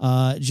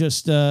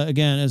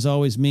 Again, as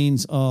always,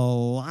 means a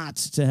lot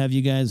to have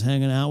you guys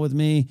hanging out with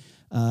me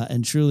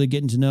and truly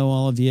getting to know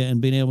all of you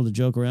and being able to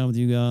joke around with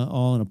you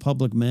all in a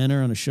public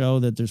manner on a show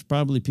that there's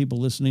probably people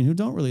listening who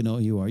don't really know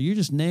who you are. You're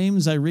just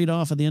names I read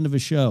off at the end of a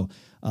show.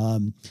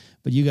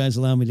 But you guys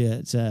allow me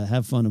to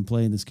have fun and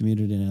play in this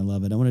community, and I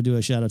love it. I want to do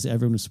a shout out to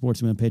everyone who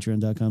supports me on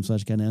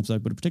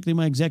patreon.com/KenNapzok, but particularly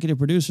my executive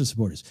producer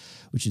supporters,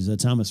 which is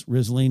Thomas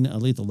Risling,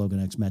 Lethal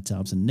Logan X, Matt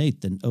Thompson,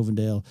 Nathan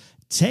Ovendale,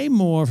 Tay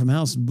Moore from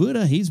House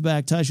Buddha. He's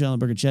back. Ty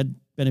Schallenberger, Chad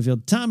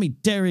Benefield, Tommy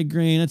Terry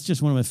Green. That's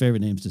just one of my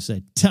favorite names to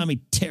say. Tommy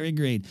Terry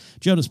Green,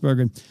 Jonas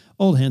Berger,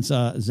 Old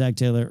Hansaw, Zach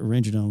Taylor,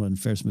 Ranger Donald, and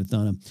Fair Smooth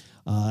Donna.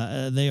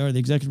 They are the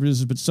executive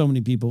producers, but so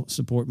many people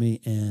support me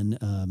and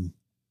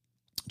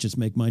just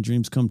make my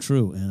dreams come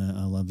true. And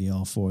I love you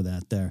all for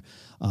that there.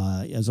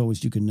 As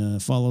always, you can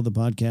follow the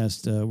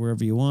podcast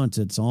wherever you want.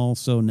 It's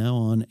also now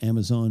on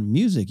Amazon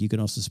Music. You can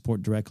also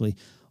support directly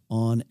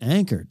on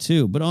Anchor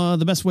too. But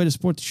the best way to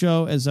support the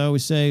show, as I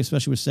always say,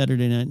 especially with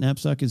Saturday Night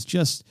Knapsack, is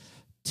just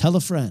tell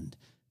a friend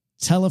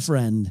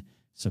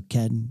so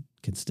Ken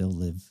can still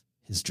live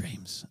his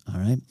dreams. All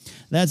right.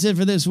 That's it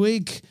for this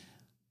week.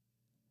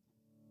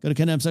 Go to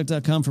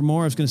KenNapzok.com for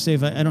more. I was going to say,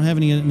 if I don't have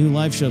any new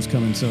live shows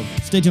coming, so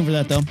stay tuned for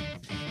that, though.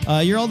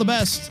 You're all the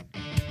best.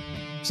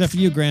 Except for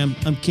you, Graham.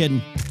 I'm kidding.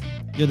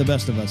 You're the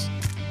best of us.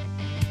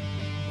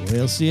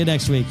 We'll see you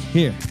next week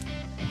here.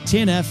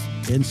 TNF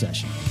in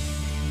Session.